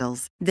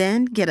candles.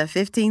 Then get a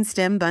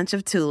 15-stem bunch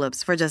of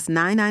tulips for just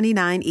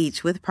 $9.99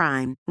 each with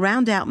Prime.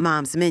 Round out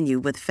Mom's menu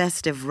with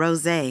festive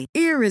rosé,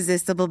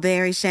 irresistible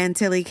berry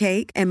chantilly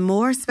cake, and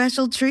more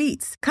special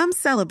treats. Come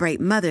celebrate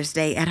Mother's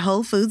Day at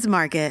Whole Foods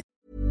Market.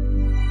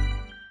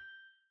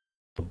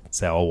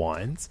 Sour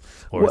wines,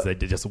 or is it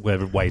just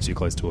way too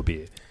close to a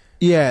beer?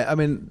 Yeah, I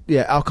mean,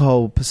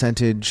 alcohol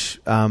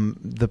percentage,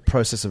 the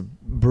process of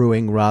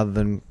brewing rather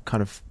than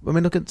kind of... I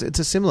mean, look, it's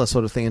a similar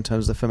sort of thing in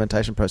terms of the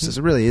fermentation process.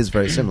 It really is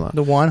very similar.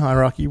 The wine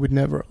hierarchy would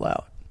never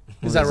allow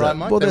it. Is that right,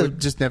 Mike? Well, they would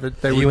just never...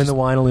 Are you in the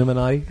wine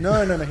Illuminati? No.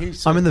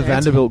 I'm in the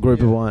Vanderbilt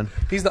group of wine.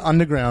 He's the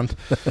underground.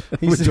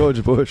 He's with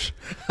George Bush.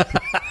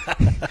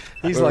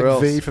 He's like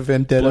else? V for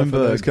Vendetta Bloomberg. for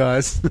those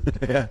guys.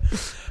 Yeah.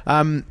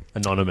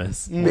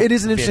 Anonymous. It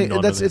is an interesting...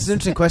 It's an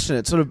interesting question.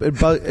 It sort of...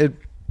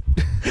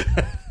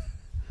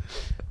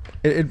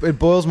 It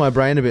boils my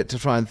brain a bit to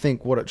try and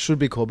think what it should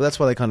be called, but that's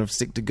why they kind of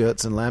stick to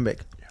Gertz and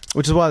Lambic,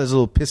 which is why there's a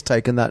little piss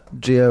take in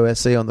that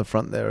GOSE on the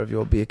front there of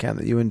your beer can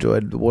that you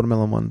enjoyed, the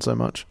watermelon one, so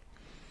much.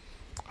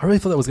 I really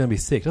thought that was going to be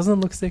sick. Doesn't it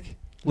look sick?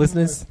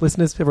 Listeners,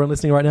 everyone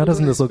listening right now,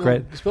 doesn't this look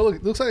great? It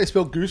looks like they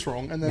spelled goose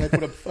wrong, and then they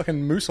put a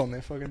fucking moose on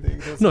their fucking thing.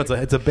 So No,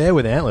 it's a bear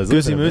with antlers.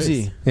 Goosey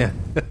moosey. Yeah.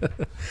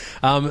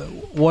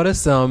 What are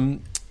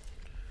some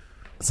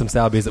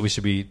sour beers that we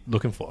should be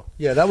looking for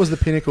Yeah, that was the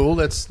pinnacle.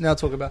 Let's now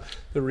talk about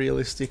the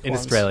realistic in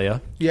ones.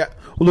 Australia? Yeah.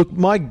 Well, look,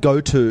 my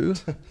go-to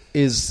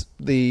is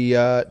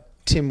the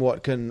Tim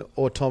Watkin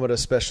Automata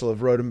Special of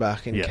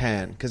Rodenbach in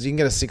can, because you can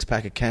get a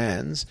 6-pack of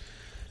cans.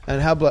 And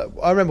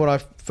I remember when I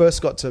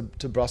first got to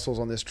Brussels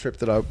on this trip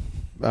that I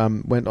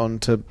went on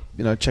to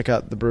check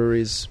out the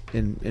breweries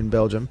in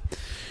Belgium,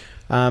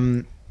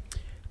 and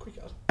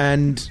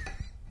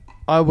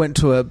I went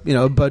to a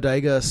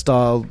bodega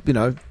style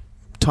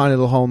tiny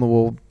little hole in the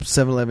wall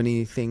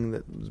 7-Eleven-y thing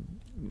that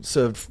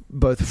served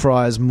both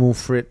fries, moules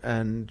frites,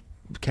 and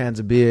cans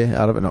of beer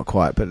out of it. Not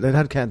quite, but it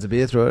had cans of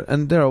beer through it.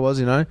 And there I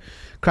was,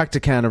 cracked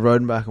a can of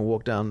Rodenbach and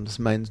walked down this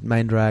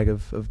main drag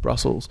of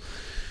Brussels.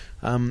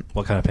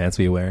 What kind of pants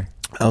were you wearing?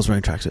 I was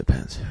wearing tracksuit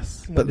pants,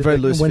 Yes. but very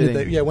loose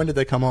fitting. When did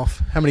they come off?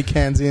 How many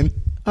cans in?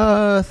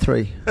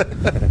 3.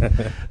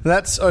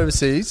 That's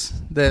overseas.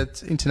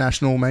 That's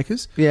international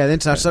makers. Yeah, the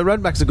international. So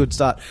Rodenbach's a good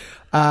start.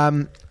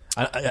 And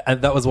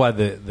that was why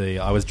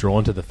I was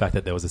drawn to the fact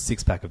that there was a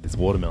 6-pack of this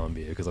watermelon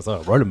beer, because I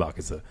thought Rodenbach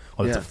is it's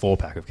a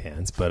 4-pack of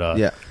cans, but I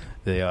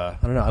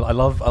don't know. I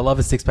love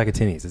a 6-pack of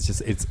tinnies. It's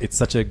just it's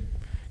such a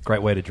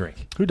great way to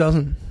drink. Who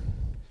doesn't?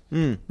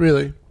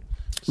 Really.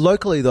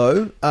 Locally,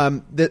 though,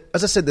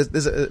 as I said,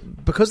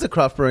 because the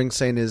craft brewing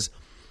scene is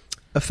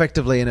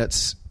effectively in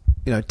its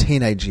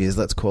teenage years,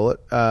 let's call it.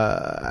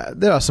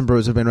 There are some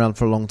brewers who've been around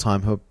for a long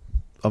time who are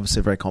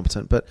obviously very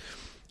competent, but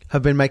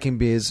have been making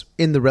beers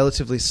in the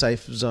relatively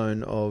safe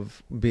zone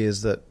of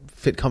beers that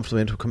fit comfortably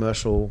into a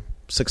commercial,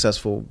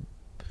 successful,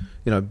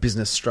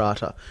 business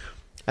strata.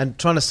 And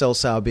trying to sell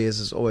sour beers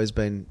has always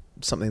been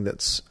something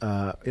that's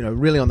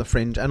really on the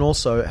fringe, and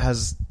also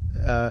has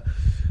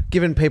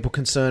given people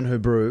concern who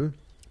brew,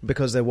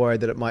 because they're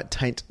worried that it might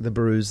taint the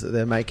brews that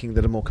they're making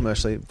that are more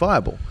commercially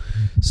viable.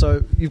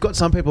 So you've got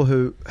some people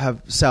who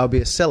have sour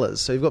beer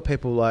sellers. So you've got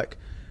people like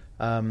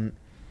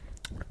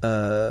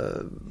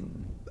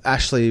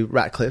Ashley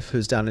Ratcliffe,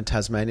 who's down in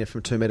Tasmania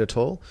from 2 Metre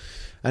Tall.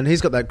 And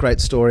he's got that great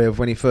story of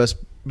when he first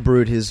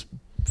brewed his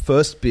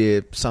first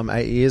beer some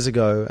 8 years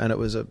ago, and it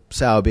was a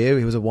sour beer.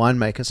 He was a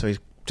winemaker, so he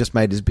just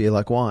made his beer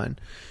like wine.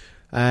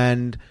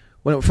 And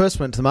when it first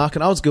went to the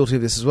market, I was guilty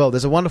of this as well.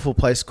 There's a wonderful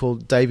place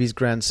called Davies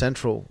Grand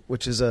Central,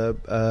 which is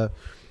a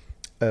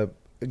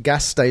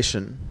gas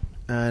station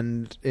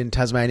and in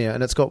Tasmania,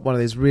 and it's got one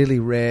of these really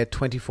rare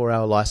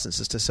 24-hour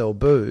licenses to sell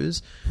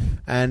booze.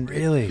 And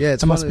really, yeah,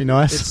 that must be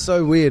nice. It's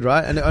so weird,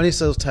 right? And it only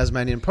sells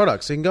Tasmanian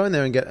products, so you can go in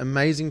there and get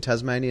amazing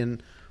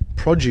Tasmanian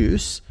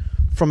produce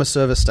from a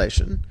service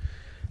station,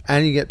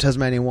 and you get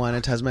Tasmanian wine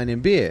and Tasmanian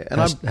beer. And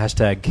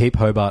hashtag keep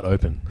Hobart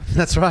open.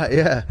 That's right,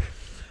 yeah.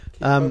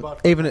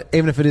 even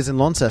if it is in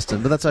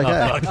Launceston, but that's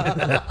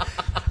okay.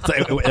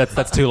 So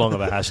that's too long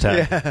of a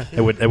hashtag.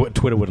 Yeah.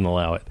 Twitter wouldn't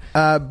allow it.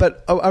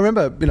 But I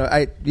remember,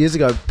 8 years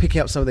ago,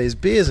 picking up some of these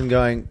beers and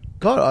going,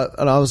 God,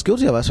 I was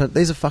guilty of it. I went,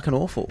 these are fucking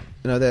awful.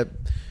 They're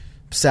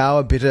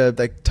sour, bitter.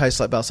 They taste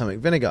like balsamic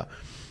vinegar.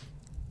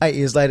 8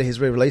 years later, he's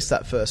re-released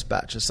that first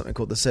batch as something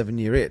called the 7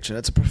 Year Itch, and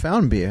it's a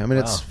profound beer. I mean,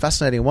 It's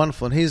fascinating and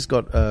wonderful, and he's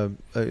got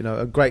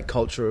a great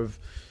culture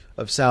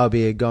of sour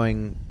beer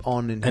going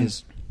on in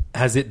his.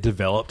 Has it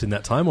developed in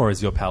that time, or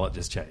has your palate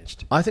just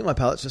changed? I think my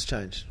palate's just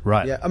changed.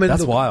 Right. Yeah. I mean,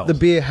 that's wild. The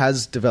beer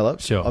has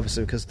developed, sure,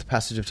 obviously, because the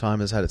passage of time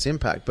has had its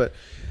impact. But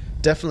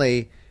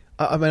definitely,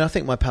 I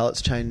think my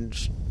palate's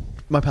changed.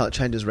 My palate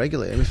changes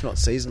regularly, if not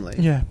seasonally.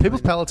 Yeah,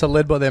 people's palates are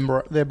led by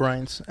their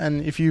brains,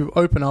 and if you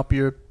open up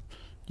your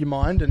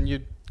mind and you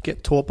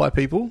get taught by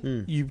people,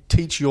 you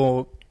teach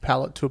your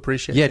palate to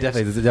appreciate. Yeah, things.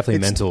 definitely. It's definitely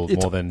mental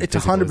more than it's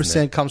physical,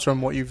 100% comes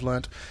from what you've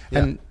learnt,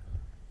 and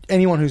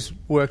anyone who's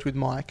worked with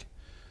Mike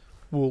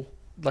will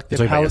like their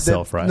You're talking palate. about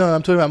yourself, right? No,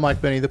 I'm talking about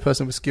Mike Bennie, the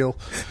person with skill.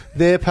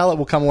 Their palate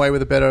will come away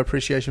with a better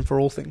appreciation for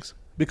all things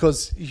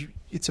because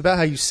it's about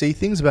how you see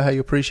things, about how you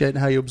appreciate and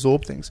how you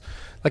absorb things.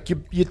 Like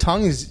your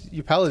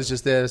palate is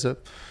just there as a,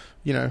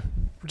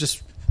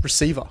 just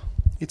receiver.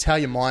 It's how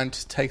your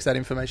mind takes that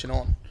information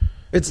on.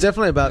 It's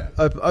definitely about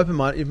open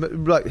mind. You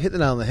like hit the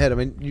nail on the head. I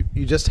mean,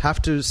 you just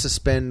have to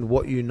suspend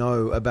what you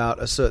know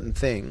about a certain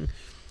thing,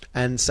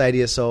 and say to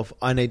yourself,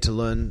 "I need to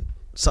learn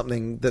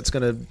something that's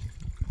going to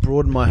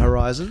broaden my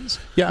horizons."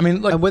 Yeah, I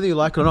mean, and whether you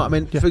like it or not. I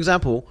mean, for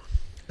example,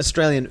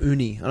 Australian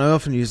uni, and I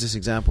often use this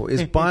example,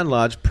 is by and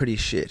large pretty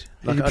shit.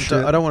 Like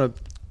I don't want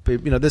to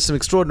be. There's some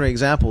extraordinary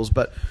examples,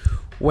 but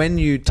when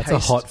you taste,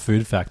 that's a hot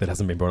food fact that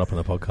hasn't been brought up on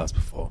the podcast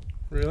before.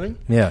 Really?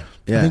 Yeah.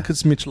 I think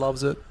because Mitch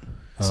loves it.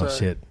 Oh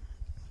shit.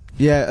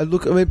 Yeah,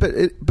 look, I mean,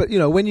 but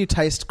when you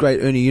taste great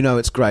uni,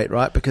 it's great,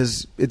 right?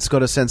 Because it's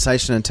got a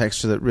sensation and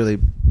texture that really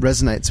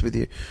resonates with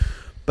you.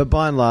 But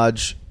by and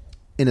large,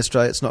 in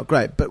Australia, it's not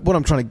great. But what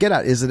I'm trying to get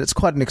at is that it's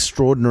quite an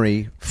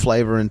extraordinary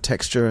flavour and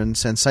texture and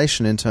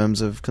sensation in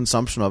terms of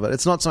consumption of it.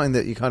 It's not something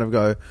that you kind of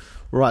go,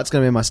 right, it's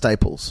going to be my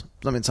staples.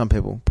 I mean, some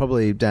people,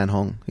 probably Dan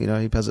Hong, he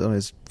has it on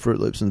his Fruit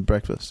Loops and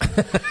breakfast.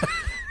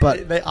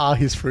 But they are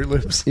his Fruit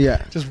Loops.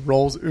 Yeah. Just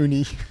rolls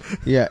uni.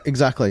 Yeah,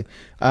 exactly.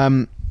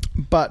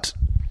 But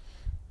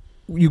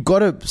you got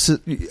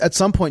to, at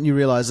some point you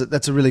realise that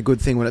that's a really good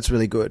thing when it's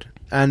really good.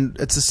 And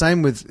it's the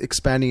same with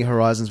expanding your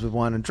horizons with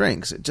wine and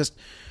drinks. It just,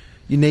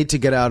 you need to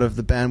get out of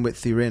the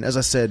bandwidth you're in. As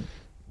I said,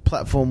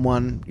 platform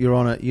 1, you're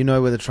on it, you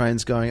know where the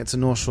train's going, it's a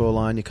North Shore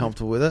line, you're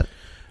comfortable with it.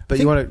 But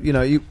you want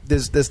to,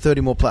 there's 30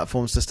 more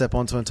platforms to step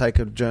onto and take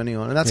a journey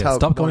on. And that's how.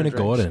 Stop going to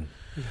Gordon.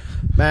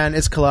 Man,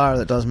 it's Kalara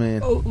that does me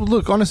in. Oh,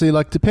 look, honestly,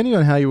 depending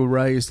on how you were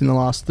raised in the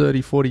last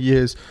 30, 40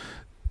 years,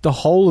 the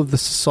whole of the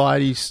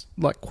society's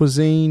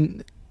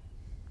cuisine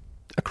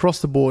across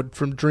the board,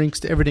 from drinks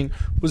to everything,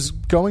 was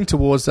going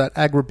towards that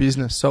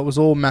agribusiness. So it was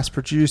all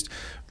mass-produced.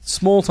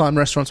 Small-time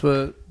restaurants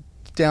were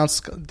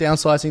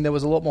downsizing. There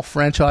was a lot more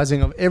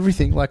franchising of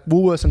everything. Like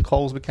Woolworths and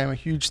Coles became a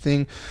huge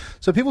thing.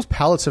 So people's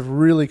palates have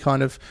really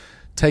kind of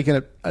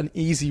taken an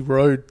easy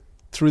road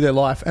through their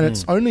life. And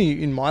it's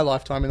only in my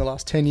lifetime, in the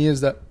last 10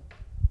 years, that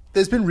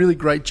there's been really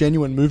great,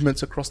 genuine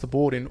movements across the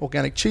board in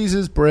organic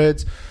cheeses,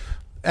 breads,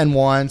 and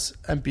wines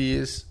and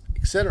beers,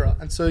 etc.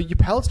 And so your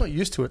palate's not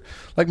used to it.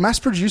 Like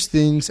mass-produced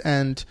things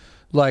and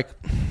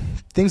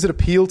things that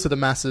appeal to the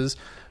masses.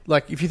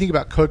 Like if you think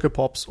about Cocoa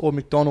Pops or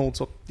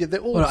McDonald's, they're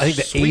all. Well, I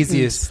think the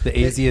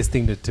easiest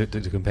thing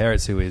to compare it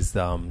to is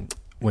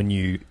when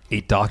you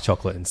eat dark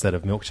chocolate instead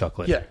of milk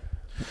chocolate. Yeah,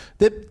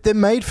 they're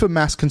made for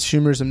mass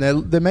consumerism.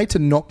 They're made to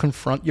not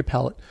confront your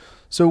palate.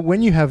 So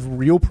when you have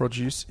real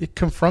produce, it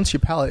confronts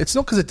your palate. It's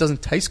not because it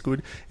doesn't taste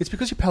good. It's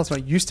because your palate's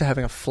not used to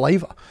having a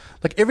flavour.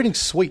 Like everything's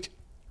sweet.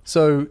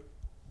 So,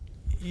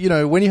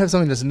 when you have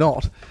something that's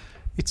not,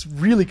 it's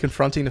really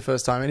confronting the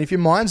first time. And if your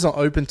mind's not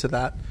open to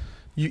that,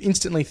 you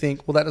instantly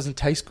think, well, that doesn't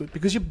taste good.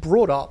 Because you're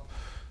brought up,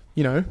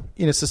 in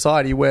a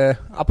society where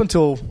up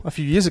until a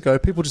few years ago,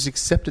 people just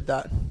accepted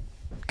that.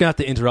 Going to have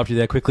to interrupt you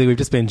there quickly. We've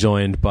just been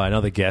joined by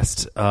another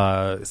guest.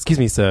 Excuse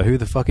me, sir. Who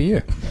the fuck are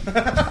you?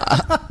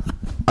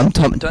 I'm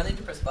Tom. Do I need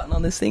to press a button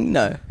on this thing?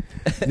 No.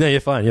 No, you're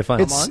fine. You're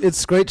fine. It's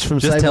Screech from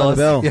Just Saved tell by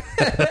the Bell.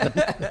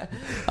 us.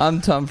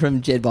 I'm Tom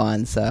from Jed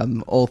Wines.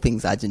 All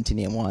things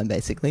Argentinian wine,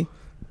 basically.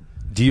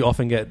 Do you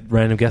often get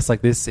random guests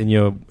like this in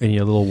your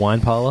little wine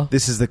parlour?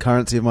 This is the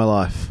currency of my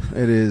life.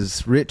 It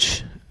is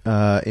rich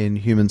in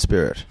human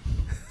spirit.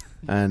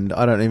 And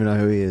I don't even know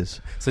who he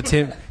is. So,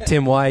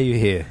 Tim, why are you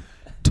here?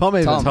 Tom.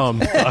 Tom.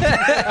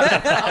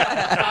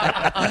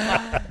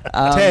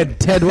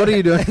 Ted, what are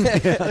you doing?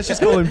 Let's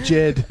just call him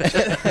Jed.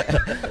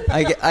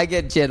 I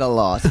get Jed a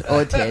lot.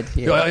 Or Ted.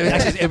 Yeah.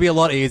 Actually, it'd be a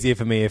lot easier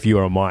for me if you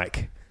were a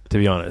Mike, to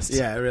be honest.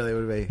 Yeah, it really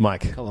would be.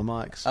 Mike. Couple of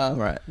mics. Oh,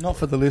 right. Not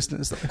for the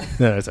listeners, though.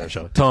 No, it's not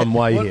sure. Tom,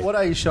 why are you here? What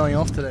are you showing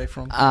off today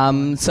from?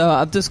 So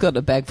I've just got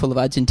a bag full of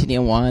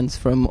Argentinian wines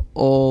from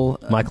all.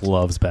 Mike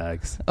loves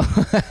bags.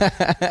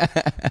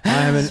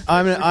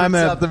 I'm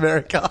South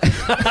America.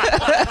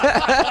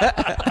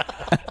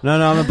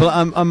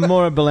 No, I'm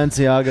more a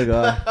Balenciaga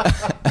guy.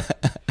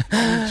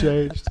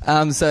 Changed.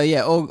 So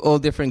yeah, all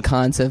different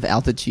kinds of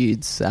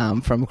altitudes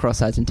from across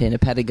Argentina,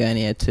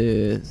 Patagonia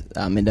to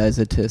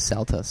Mendoza to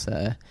Salta.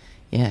 So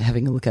yeah,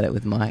 having a look at it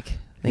with Mike.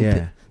 I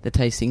think the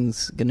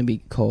tasting's going to be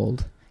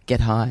called Get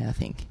High, I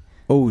think.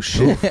 Oh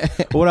shit!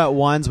 What about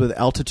wines with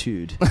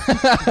altitude? Can we do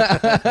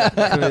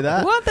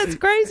that? What? That's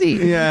crazy.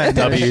 Yeah,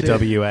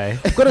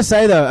 WWA. I've got to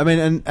say though, I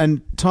mean,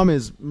 and Tom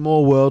is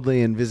more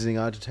worldly in visiting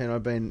Argentina.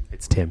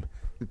 It's Tim.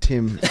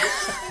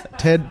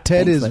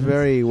 Ted is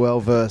very well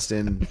versed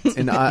in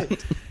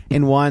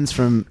wines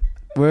from,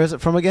 where is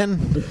it from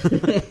again?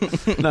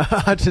 No,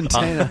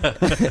 Argentina.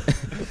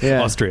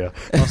 Yeah, Austria.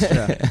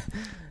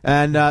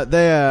 And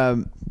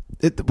they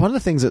one of the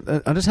things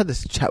that I just had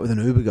this chat with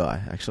an Uber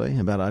guy actually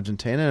about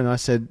Argentina, and I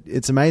said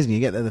it's amazing. You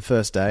get there the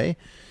first day,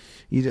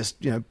 you just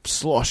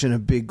slosh in a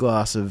big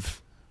glass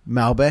of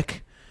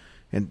Malbec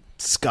and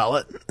scull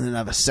it, and then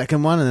have a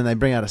second one, and then they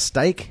bring out a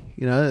steak.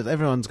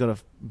 Everyone's got a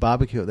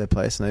barbecue at their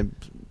place, and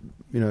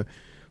they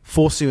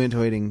force you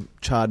into eating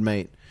charred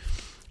meat.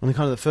 And then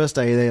kind of the first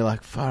day you're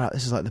like, far out,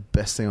 this is like the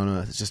best thing on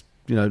earth. It's just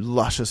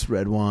luscious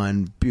red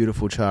wine,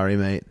 beautiful charry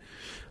meat.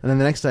 And then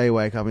the next day you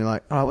wake up and you're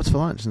like, all right, what's for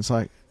lunch? And it's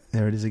like,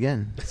 there it is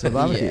again. It's a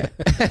barbecue.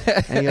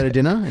 And you go to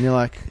dinner and you're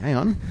like, hang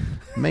on,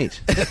 meat.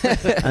 And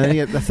then you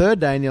get the third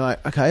day and you're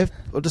like, okay,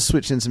 I'll just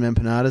switch in some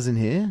empanadas in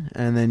here.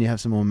 And then you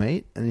have some more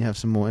meat, and you have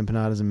some more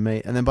empanadas and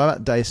meat. And then by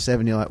about day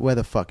 7, you're like, where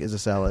the fuck is a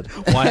salad?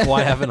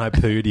 Why haven't I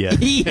pooed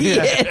yet?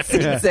 Yes,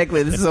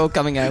 exactly. This is all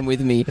coming home with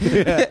me.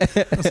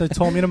 So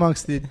Tom, in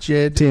amongst the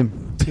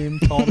Tim,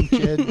 Tom,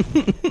 Jed,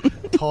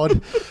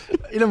 Todd,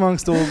 in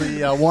amongst all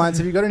the wines,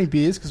 have you got any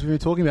beers? Because we were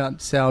talking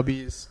about sour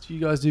beers. Do you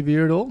guys do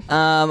beer at all?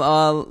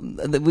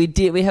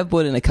 We have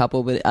brought in a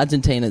couple, but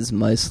Argentina's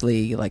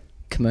mostly like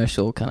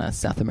commercial kind of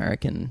South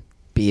American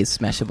beers,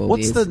 smashable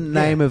what's beers. The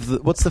name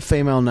of what's the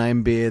female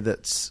name beer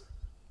that's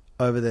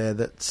over there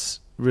that's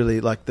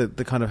really like the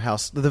kind of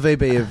house, the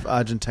VB of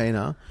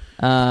Argentina?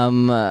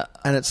 And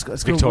it's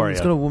Victoria. It's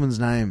got a woman's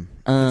name.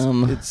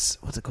 It's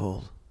what's it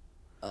called?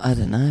 I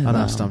don't know.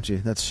 I stumped you.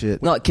 That's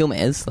shit. Not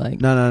Quilmes,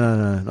 like. No,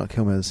 not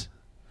Quilmes.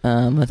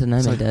 I don't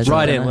know, my dad.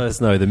 Write in, let us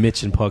know. The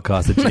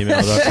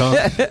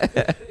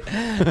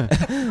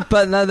mitchinpodcast@gmail.com.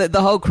 But no,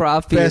 the whole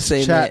craft beer Best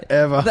scene. chat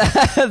ever.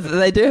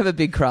 They do have a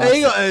big craft.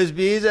 You got those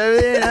beers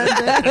over there.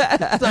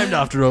 It's named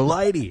after a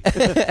lady.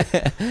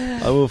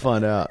 I will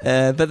find out.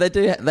 But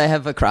they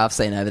have a craft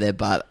scene over there.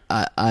 But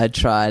I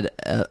tried.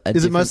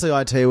 Is it mostly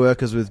IT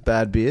workers with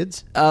bad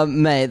beards?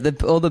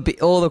 Mate, all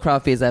the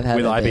craft beers I've had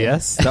With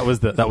IBS. That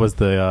was the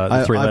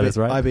 3 letters,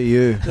 right?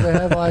 IBU. Do they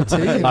have IT?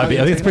 I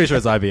think it's pretty sure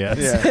it's IBS.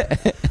 Yeah.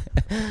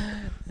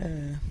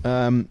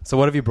 So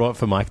what have you brought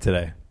for Mike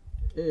today?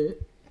 So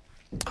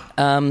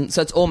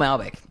it's all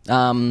Malbec.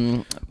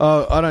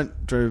 I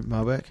don't do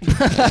Malbec.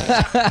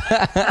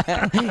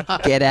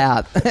 Get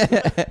out.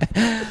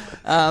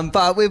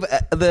 But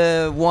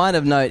the wine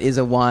of note is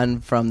a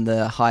wine from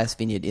the highest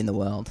vineyard in the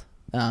world,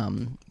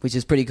 which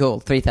is pretty cool.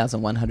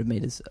 3,100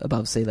 meters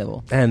above sea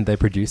level. And they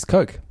produce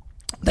Coke.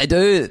 They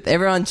do.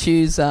 Everyone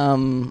chews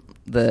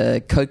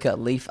the coca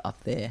leaf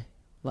up there.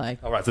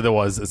 Like, all right, so there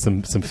was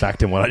some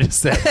fact in what I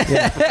just said.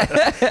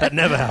 That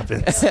never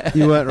happens.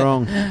 You weren't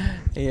wrong.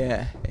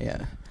 Yeah.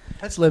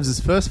 That's Levs'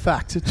 first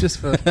fact. It's just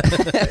for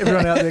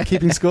everyone out there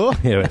keeping score.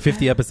 Yeah,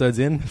 50 episodes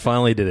in,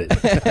 finally did it.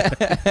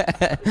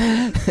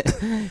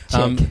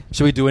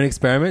 Should we do an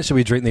experiment? Should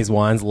we drink these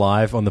wines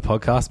live on the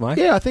podcast, Mike?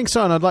 Yeah, I think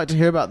so, and I'd like to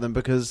hear about them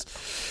because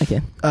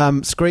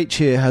Screech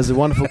here has a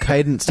wonderful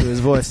cadence to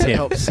his voice that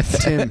helps.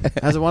 Tim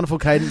has a wonderful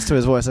cadence to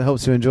his voice that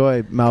helps you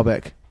enjoy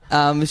Malbec.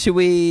 Do you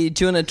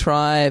want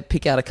to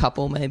pick out a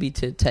couple maybe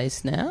to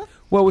taste now?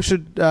 Well, we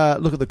should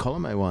look at the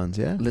Colomé ones,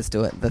 yeah? Let's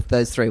do it.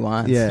 Those 3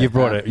 wines. Yeah. You've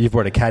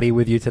brought a caddy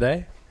with you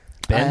today?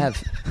 Ben? I have.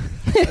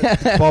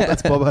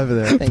 That's Bob over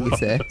there. Thank you,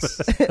 sir.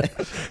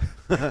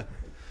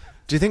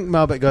 Do you think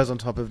Malbec goes on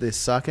top of this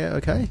sake?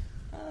 Okay.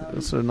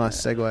 That's sort of a nice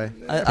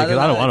segue. I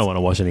don't want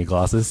to wash any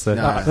glasses, so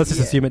let's just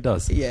assume it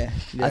does. Yeah.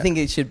 I think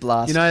it should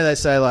blast. You know, they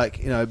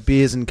say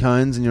beers and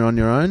cones and you're on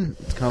your own.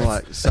 It's kind of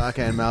like sake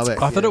and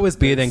Malbec. I thought it was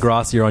beer then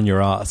grass, you're on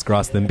your ass.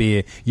 Grass then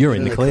beer, you're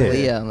in the clear.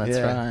 That's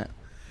right.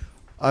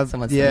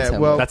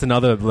 That's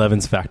another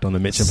Levin's fact on the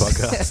Mitchin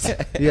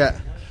podcast. Yeah.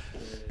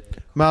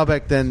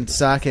 Malbec then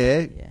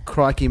sake,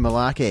 crikey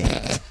malaki.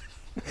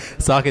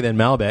 Sake then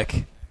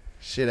Malbec.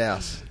 Shit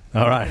house.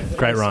 All right,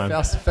 great rhyme.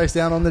 Face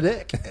down on the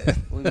deck.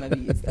 We'll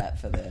maybe use that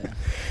for the...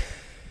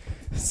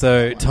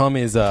 So Tom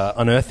is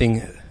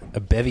unearthing a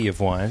bevy of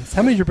wines.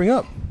 How many did you bring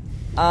up?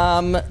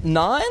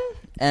 9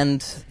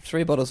 and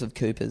 3 bottles of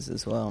Coopers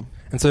as well.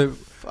 And so...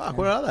 Fuck,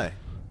 where are they?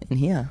 In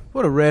here.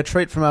 What a rare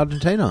treat from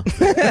Argentina.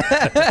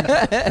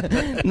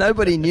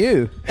 Nobody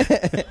knew.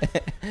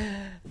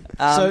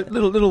 So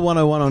little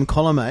 101 on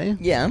Colomé.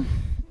 Yeah.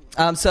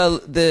 So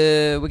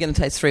we're going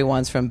to taste 3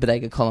 wines from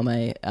Bodega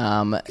Colomé.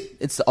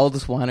 It's the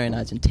oldest winery in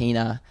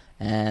Argentina,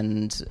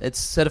 and it's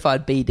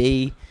certified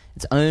BD.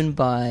 It's owned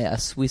by a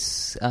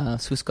Swiss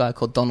guy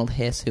called Donald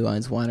Hess, who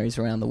owns wineries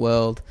around the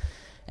world.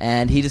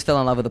 And he just fell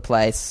in love with the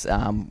place,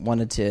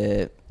 wanted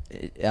to...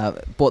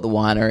 bought the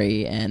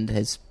winery and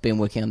has been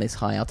working on this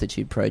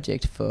high-altitude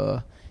project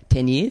for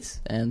 10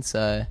 years. And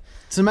so...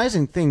 It's an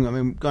amazing thing. I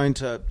mean, going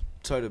to...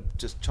 Sorry to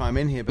just chime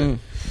in here, but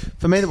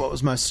for me, what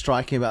was most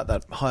striking about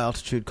that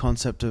high-altitude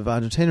concept of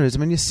Argentina is, I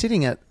mean, you're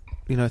sitting at,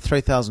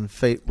 3,000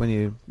 feet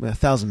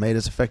 1,000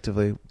 meters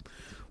effectively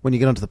when you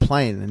get onto the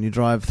plane and you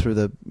drive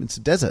through it's a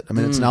desert. I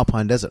mean, it's an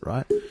alpine desert,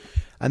 right?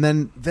 And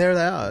then there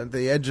they are, at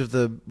the edge of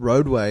the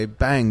roadway,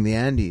 bang, the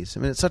Andes.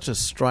 I mean, it's such a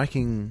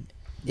striking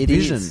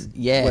vision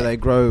where they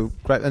grow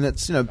grape, and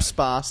it's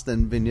sparse,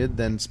 then vineyard,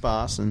 then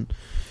sparse, and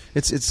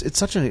it's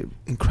such an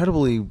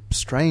incredibly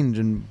strange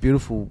and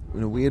beautiful,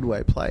 in a weird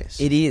way, place.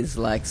 It is.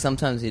 Like,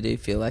 sometimes you do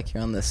feel like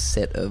you're on the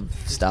set of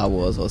Star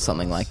Wars or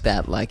something like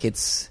that. Like,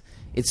 it's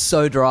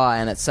so dry,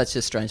 and it's such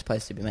a strange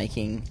place to be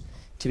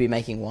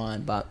making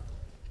wine. But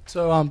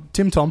so,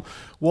 Tom,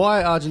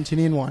 why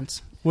Argentinian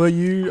wines? Are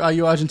you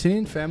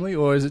Argentinian family,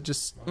 or is it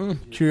just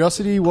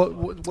curiosity?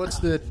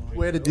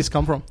 Where did this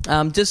come from?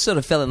 Just sort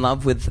of fell in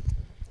love with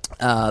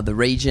the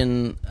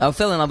region. I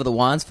fell in love with the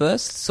wines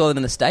first. Saw them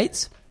in the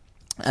States,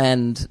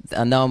 and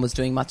no one was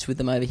doing much with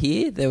them over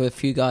here. There were a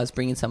few guys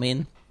bringing some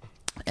in,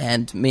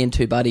 and me and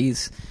two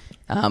buddies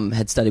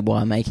had studied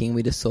winemaking.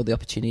 We just saw the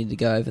opportunity to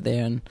go over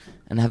there and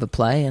have a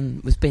play,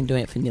 and we've been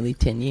doing it for nearly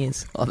 10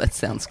 years. Oh, that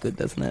sounds good,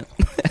 doesn't it?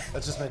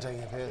 That's just me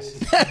taking a piss.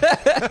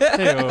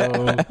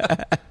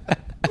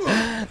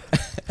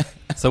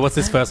 So what's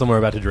this first one we're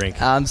about to drink?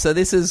 So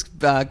this is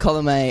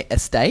Colomé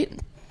Estate,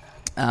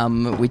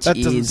 which that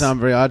doesn't sound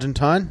very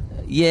Argentine.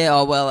 Yeah,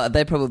 oh well,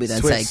 they probably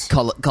don't Swiss. say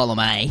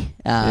Colomé.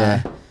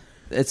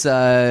 It's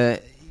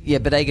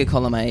Bodega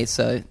Colomé.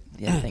 So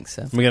yeah, I think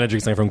so. We're gonna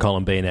drink something from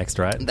column B next,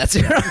 right? That's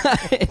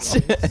right.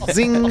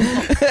 Zing.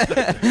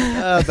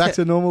 Back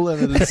to normal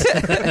levels.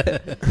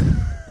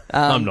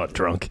 I'm not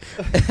drunk.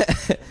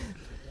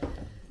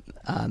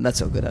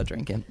 That's all good. I'll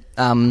drink it.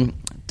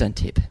 Don't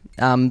tip.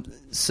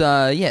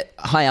 So yeah,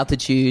 high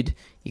altitude.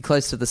 You're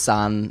close to the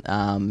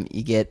sun.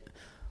 You get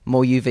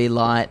more UV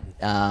light.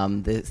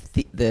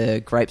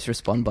 The grapes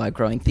respond by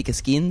growing thicker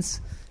skins,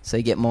 so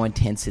you get more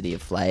intensity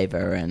of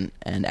flavour and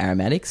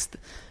aromatics.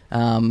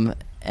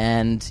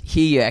 And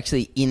here you're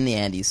actually in the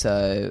Andes.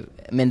 So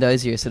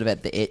Mendoza, you're sort of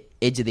at the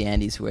edge of the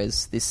Andes,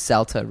 whereas this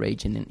Salta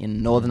region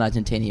in northern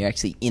Argentina, you're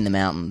actually in the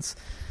mountains.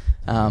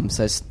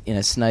 So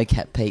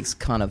snow-capped peaks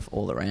kind of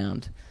all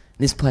around.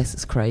 This place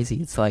is crazy.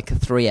 It's like a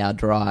 3-hour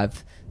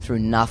drive through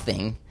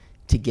nothing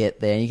to get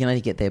there. You can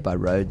only get there by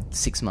road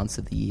 6 months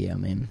of the year. I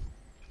mean,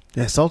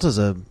 yeah, Salta's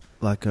a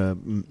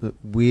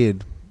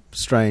weird,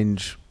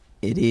 strange.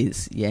 It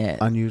is, yeah,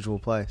 unusual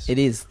place. It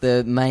is.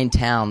 The main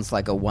town's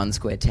like a 1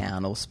 square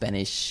town, all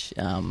Spanish,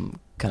 kind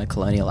of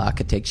colonial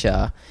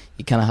architecture.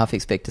 You kind of half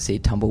expect to see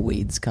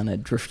tumbleweeds kind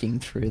of drifting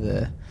through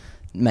the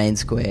main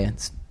square.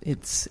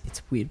 It's a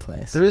weird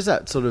place. There is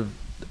that sort of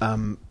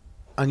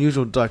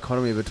unusual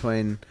dichotomy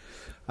between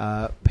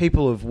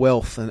people of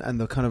wealth and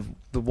the kind of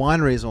the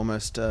winery is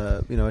almost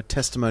a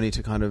testimony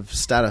to kind of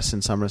status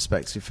in some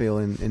respects. You feel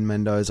in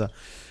Mendoza,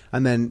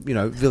 and then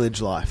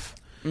village life.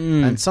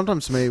 And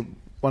sometimes for me,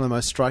 one of the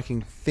most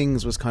striking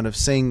things was kind of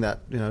seeing that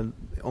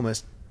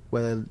almost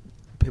where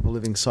people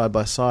living side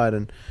by side,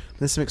 and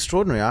there's some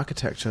extraordinary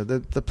architecture.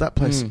 That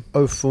place,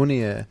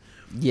 Ofunia.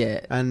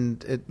 Yeah.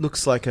 And it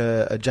looks like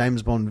a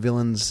James Bond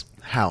villain's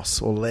house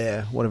or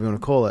lair, whatever you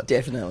want to call it.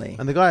 Definitely.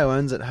 And the guy who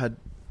owns it had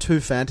 2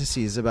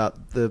 fantasies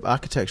about the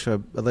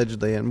architecture,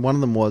 allegedly, and one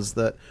of them was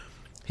that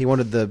he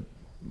wanted the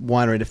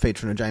winery to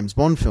feature in a James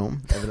Bond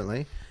film,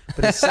 evidently.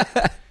 But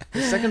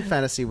his second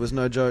fantasy was,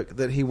 no joke,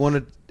 that he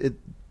wanted it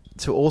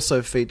to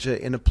also feature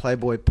in a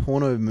Playboy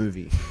porno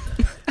movie.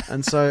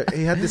 And so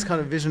he had this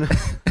kind of vision of...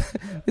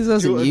 This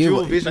wasn't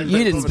dual vision.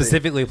 You didn't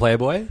specifically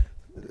Playboy?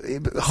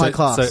 High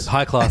class. So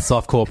high class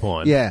softcore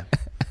porn. Yeah.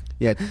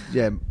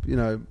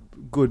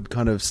 Good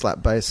kind of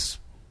slap bass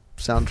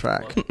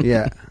soundtrack.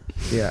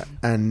 Yeah.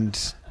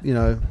 And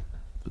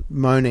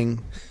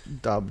moaning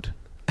dubbed.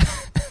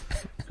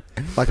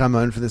 Like I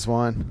moaned for this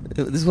wine.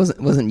 This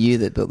wasn't you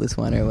that built this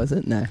winery, was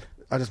it? No.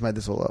 I just made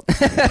this all up.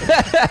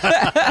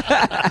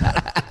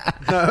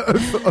 No,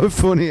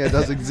 Ofunia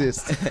does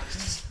exist.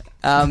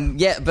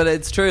 Yeah, but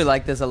it's true.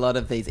 Like, there's a lot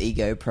of these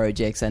ego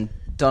projects, and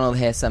Donald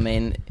Hess, I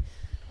mean,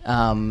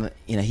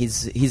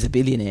 he's a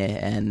billionaire,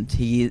 and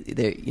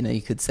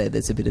you could say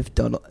there's a bit of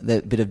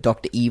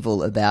Dr.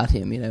 Evil about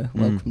him.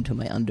 Welcome to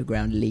my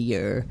underground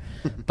lair.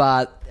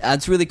 But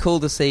it's really cool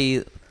to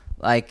see.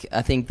 Like,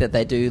 I think that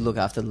they do look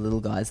after the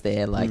little guys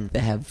there. Like, they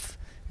have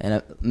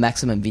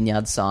maximum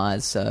vineyard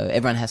size, so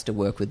everyone has to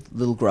work with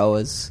little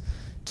growers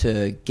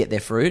to get their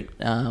fruit.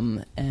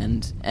 And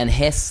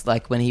Hess,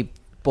 like, when he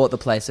bought the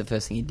place, the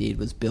first thing he did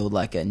was build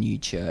like a new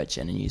church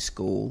and a new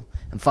school,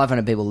 and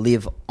 500 people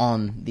live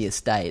on the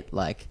estate.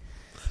 Like,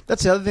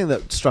 that's the other thing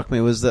that struck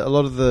me, was that a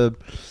lot of the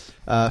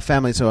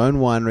families who own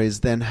wineries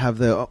then have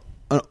their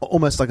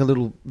almost like a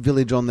little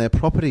village on their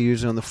property,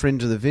 usually on the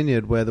fringe of the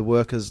vineyard where the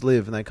workers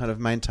live, and they kind of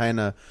maintain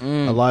a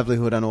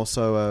livelihood and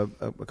also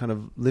a kind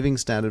of living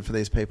standard for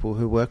these people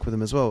who work with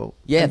them as well.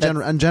 Yeah,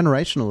 and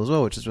generational as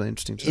well, which is really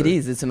interesting too. It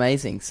is. It's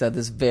amazing. So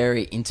there's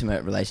very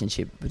intimate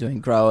relationship between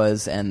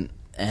growers and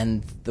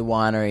the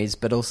wineries,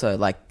 but also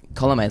like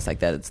colonnades like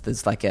that.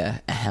 There's like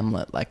a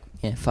hamlet,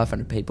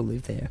 500 people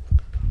live there.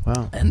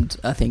 Wow. And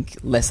I think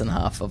less than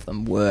half of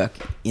them work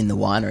in the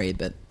winery,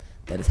 but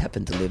they just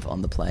happen to live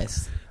on the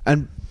place.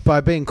 And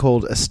by being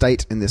called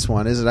estate in this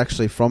one, is it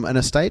actually from an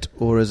estate,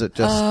 or is it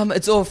just...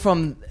 It's all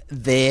from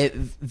their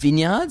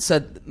vineyard. So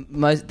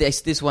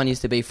this one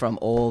used to be from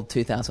all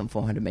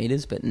 2,400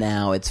 metres, but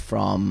now it's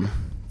from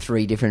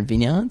 3 different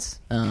vineyards.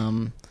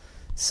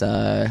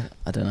 So,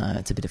 I don't know,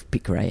 it's a bit of a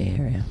bit grey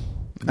area.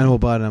 And all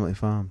biodynamically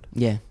farmed.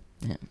 Yeah.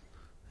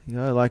 You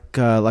know, like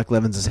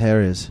Levins'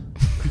 hair is.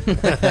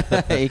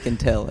 You can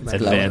tell. It's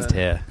advanced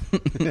hair.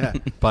 Yeah.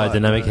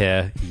 Biodynamic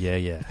hair.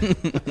 Yeah.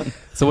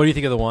 So what do you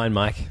think of the wine,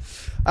 Mike?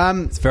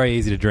 It's very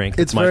easy to drink.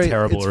 It's my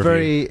terrible review. It's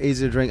very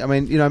easy to drink. I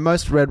mean,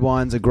 most red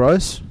wines are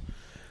gross.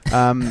 You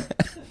don't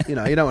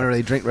want to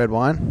really drink red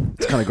wine.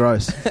 It's kind of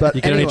gross. But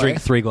you can only drink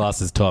 3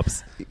 glasses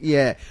tops.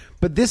 Yeah.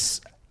 But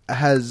this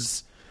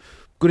has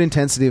good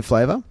intensity of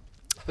flavour.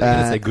 I'm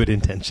going to say good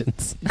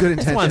intentions. Good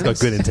intentions. This wine's got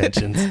good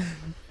intentions.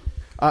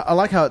 I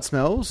like how it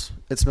smells.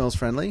 It smells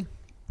friendly.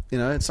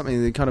 It's something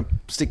that you kind of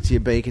stick to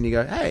your beak and you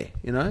go, hey,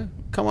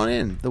 come on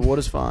in. The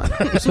water's fine.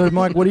 So,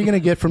 Mike, what are you going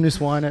to get from this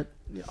wine at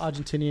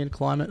Argentinian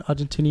climate,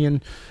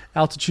 Argentinian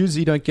altitudes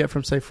that you don't get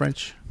from, say,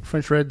 French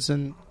reds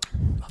and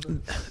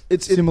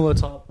it's similar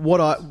type?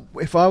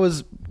 If I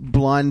was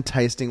blind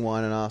tasting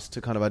wine and asked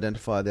to kind of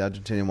identify the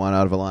Argentinian wine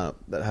out of a lineup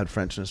that had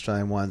French and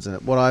Australian wines in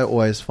it, what I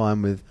always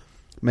find with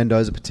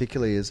Mendoza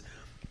particularly is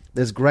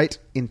there's great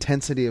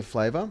intensity of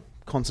flavour,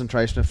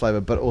 concentration of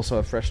flavour, but also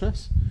a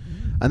freshness.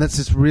 And that's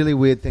this really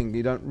weird thing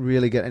you don't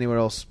really get anywhere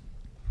else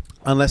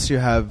unless you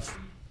have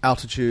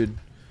altitude,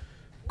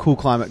 cool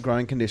climate,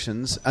 growing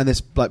conditions, and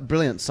this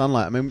brilliant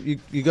sunlight. I mean,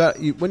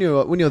 when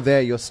you're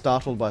there, you're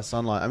startled by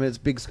sunlight. I mean, it's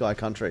big sky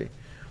country.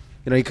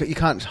 You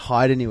can't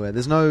hide anywhere.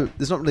 There's not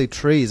really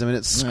trees. I mean,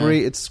 it's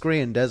scree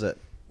and desert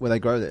where they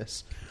grow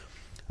this.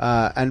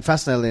 And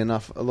fascinatingly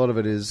enough, a lot of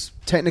it is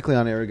technically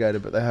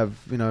unirrigated, but they have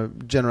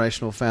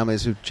generational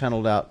families who've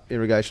channeled out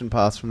irrigation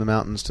paths from the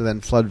mountains to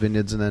then flood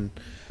vineyards and then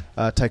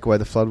take away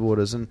the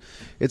floodwaters. And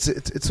it's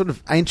sort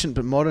of ancient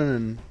but modern.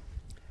 And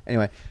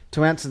anyway,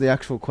 to answer the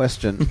actual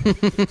question,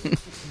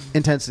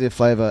 intensity of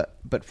flavour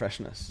but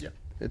freshness. Yeah.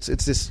 It's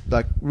this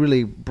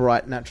really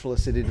bright natural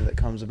acidity that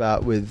comes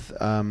about with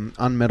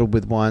unmeddled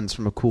with wines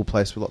from a cool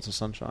place with lots of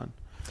sunshine.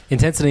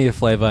 Intensity of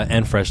flavour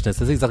and freshness.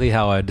 That's exactly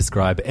how I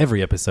describe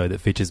every episode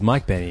that features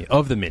Mike Bennie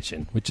of The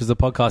Mitchin, which is a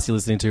podcast you're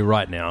listening to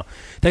right now.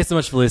 Thanks so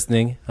much for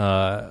listening.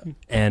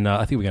 And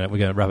I think we're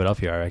gonna wrap it up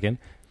here, I reckon.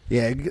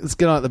 Yeah, let's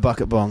get on at the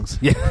bucket bongs.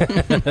 Yeah.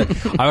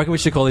 I reckon we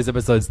should call these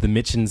episodes The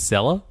Mitchin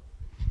Cellar.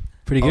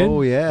 Pretty good?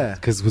 Oh, yeah.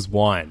 Because it was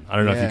wine. I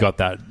don't know if you got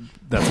that.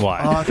 That's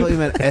why. Oh, I thought you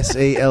meant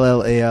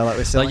SELLER, like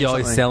we're selling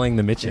you're selling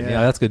the Mitchin.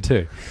 Yeah, that's good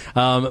too.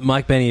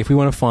 Mike Bennie, if we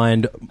want to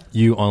find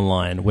you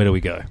online, where do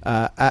we go?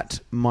 At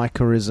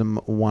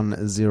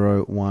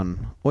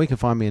Mikerism101. Or you can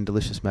find me in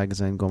Delicious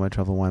Magazine, Gourmet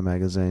Travel Wine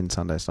Magazine,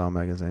 Sunday Style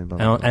Magazine. Blah,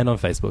 blah, blah. And on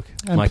Facebook.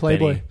 And Mike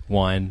Playboy. Bennie,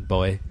 Wine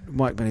Boy.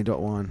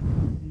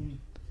 MikeBennie.wine.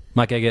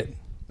 Mike Eggert.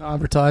 I'm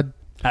retired.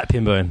 At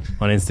Pinbone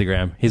on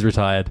Instagram. He's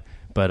retired.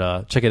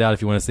 But check it out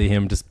if you want to see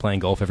him just playing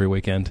golf every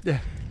weekend. Yeah.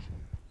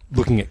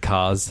 Looking at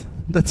cars.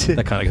 That's it.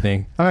 That kind of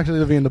thing. I'm actually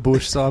living in the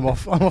bush, so I'm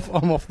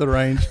off the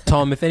range.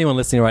 Tom, if anyone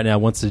listening right now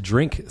wants to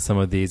drink some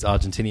of these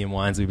Argentinian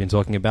wines we've been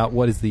talking about,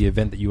 what is the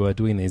event that you are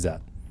doing these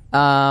at?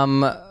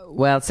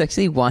 Well, it's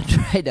actually wine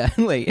trade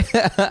only,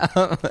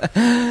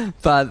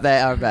 but they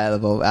are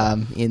available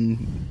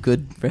in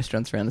good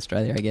restaurants around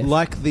Australia, I guess.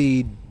 Like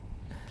the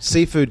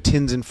seafood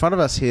tins in front of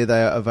us here,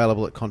 they are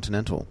available at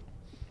Continental.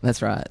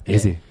 That's right.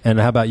 Easy. Yeah. And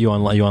how about you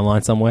online? You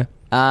online somewhere?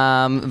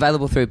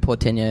 Available through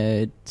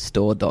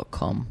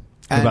porteñostore.com.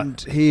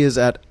 And he is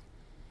at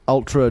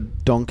Ultra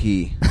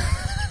Donkey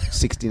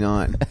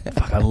 69.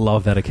 Fuck, I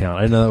love that account.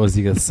 I didn't know that was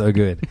so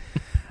good.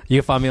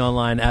 You can find me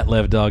online at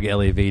LevDog,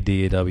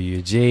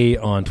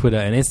 LEVDWG, on Twitter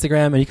and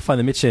Instagram. And you can find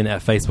The Mitchin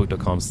at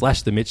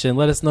facebook.com/The Mitchin.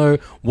 Let us know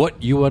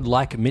what you would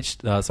like Mitch...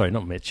 sorry,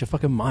 not Mitch. You're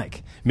fucking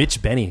Mike. Mitch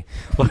Bennie.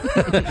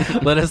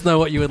 Let us know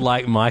what you would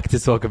like Mike to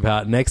talk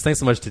about next. Thanks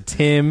so much to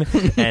Tim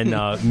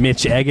and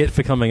Mitch Eggert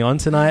for coming on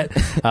tonight.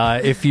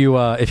 If you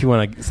want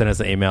to send us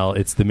an email,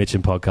 it's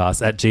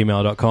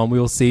themitchinpodcast@gmail.com. We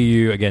will see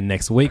you again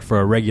next week for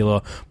a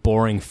regular,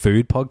 boring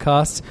food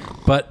podcast,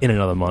 but in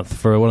another month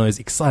for one of those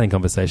exciting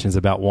conversations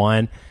about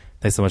wine.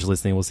 Thanks so much for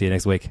listening. We'll see you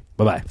next week.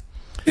 Bye-bye.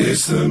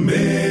 It's the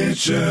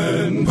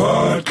Mitchin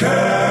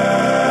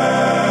Podcast.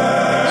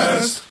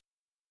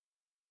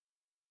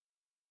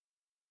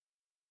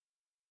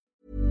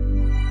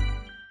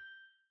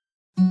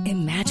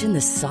 Imagine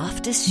the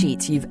softest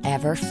sheets you've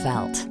ever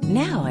felt.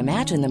 Now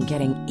imagine them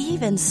getting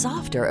even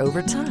softer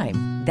over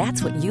time.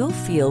 That's what you'll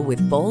feel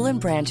with Bowl and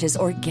Branch's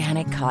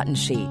organic cotton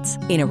sheets.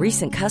 In a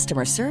recent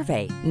customer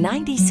survey,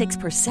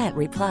 96%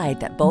 replied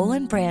that Bowl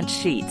and Branch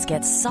sheets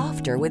get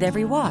softer with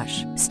every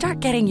wash. Start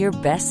getting your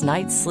best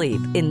night's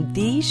sleep in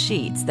these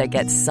sheets that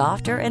get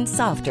softer and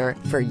softer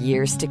for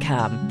years to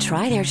come.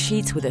 Try their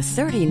sheets with a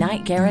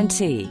 30-night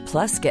guarantee.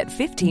 Plus, get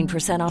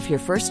 15% off your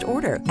first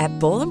order at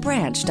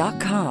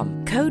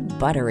bowlandbranch.com. Code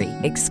BUTTERY.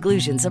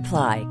 Exclusions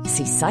apply.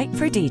 See site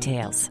for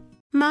details.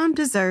 Mom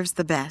deserves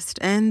the best,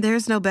 and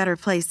there's no better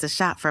place to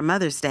shop for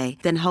Mother's Day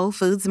than Whole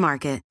Foods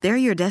Market. They're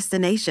your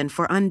destination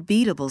for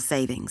unbeatable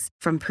savings,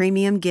 from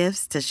premium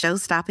gifts to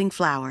show-stopping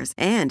flowers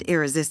and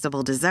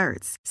irresistible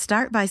desserts.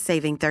 Start by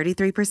saving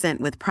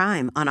 33% with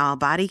Prime on all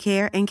body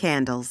care and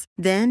candles.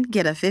 Then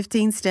get a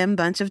 15-stem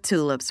bunch of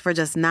tulips for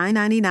just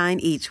 $9.99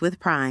 each with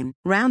Prime.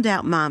 Round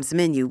out Mom's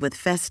menu with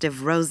festive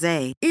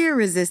rosé,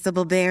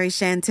 irresistible berry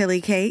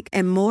chantilly cake,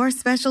 and more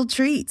special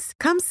treats.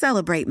 Come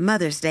celebrate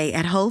Mother's Day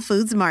at Whole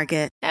Foods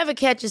Market. Ever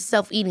catch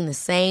yourself eating the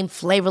same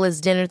flavorless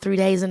dinner 3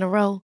 days in a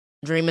row?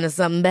 Dreaming of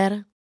something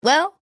better?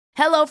 Well,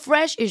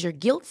 HelloFresh is your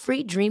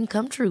guilt-free dream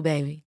come true,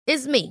 baby.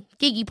 It's me,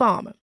 Keke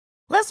Palmer.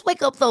 Let's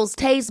wake up those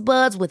taste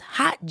buds with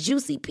hot,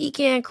 juicy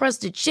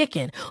pecan-crusted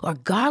chicken or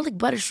garlic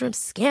butter shrimp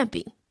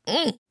scampi.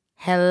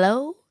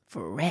 Hello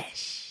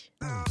Fresh.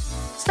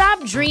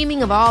 Stop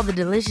dreaming of all the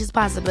delicious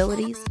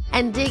possibilities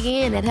and dig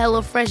in at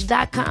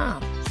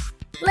HelloFresh.com.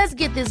 Let's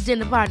get this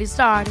dinner party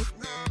started.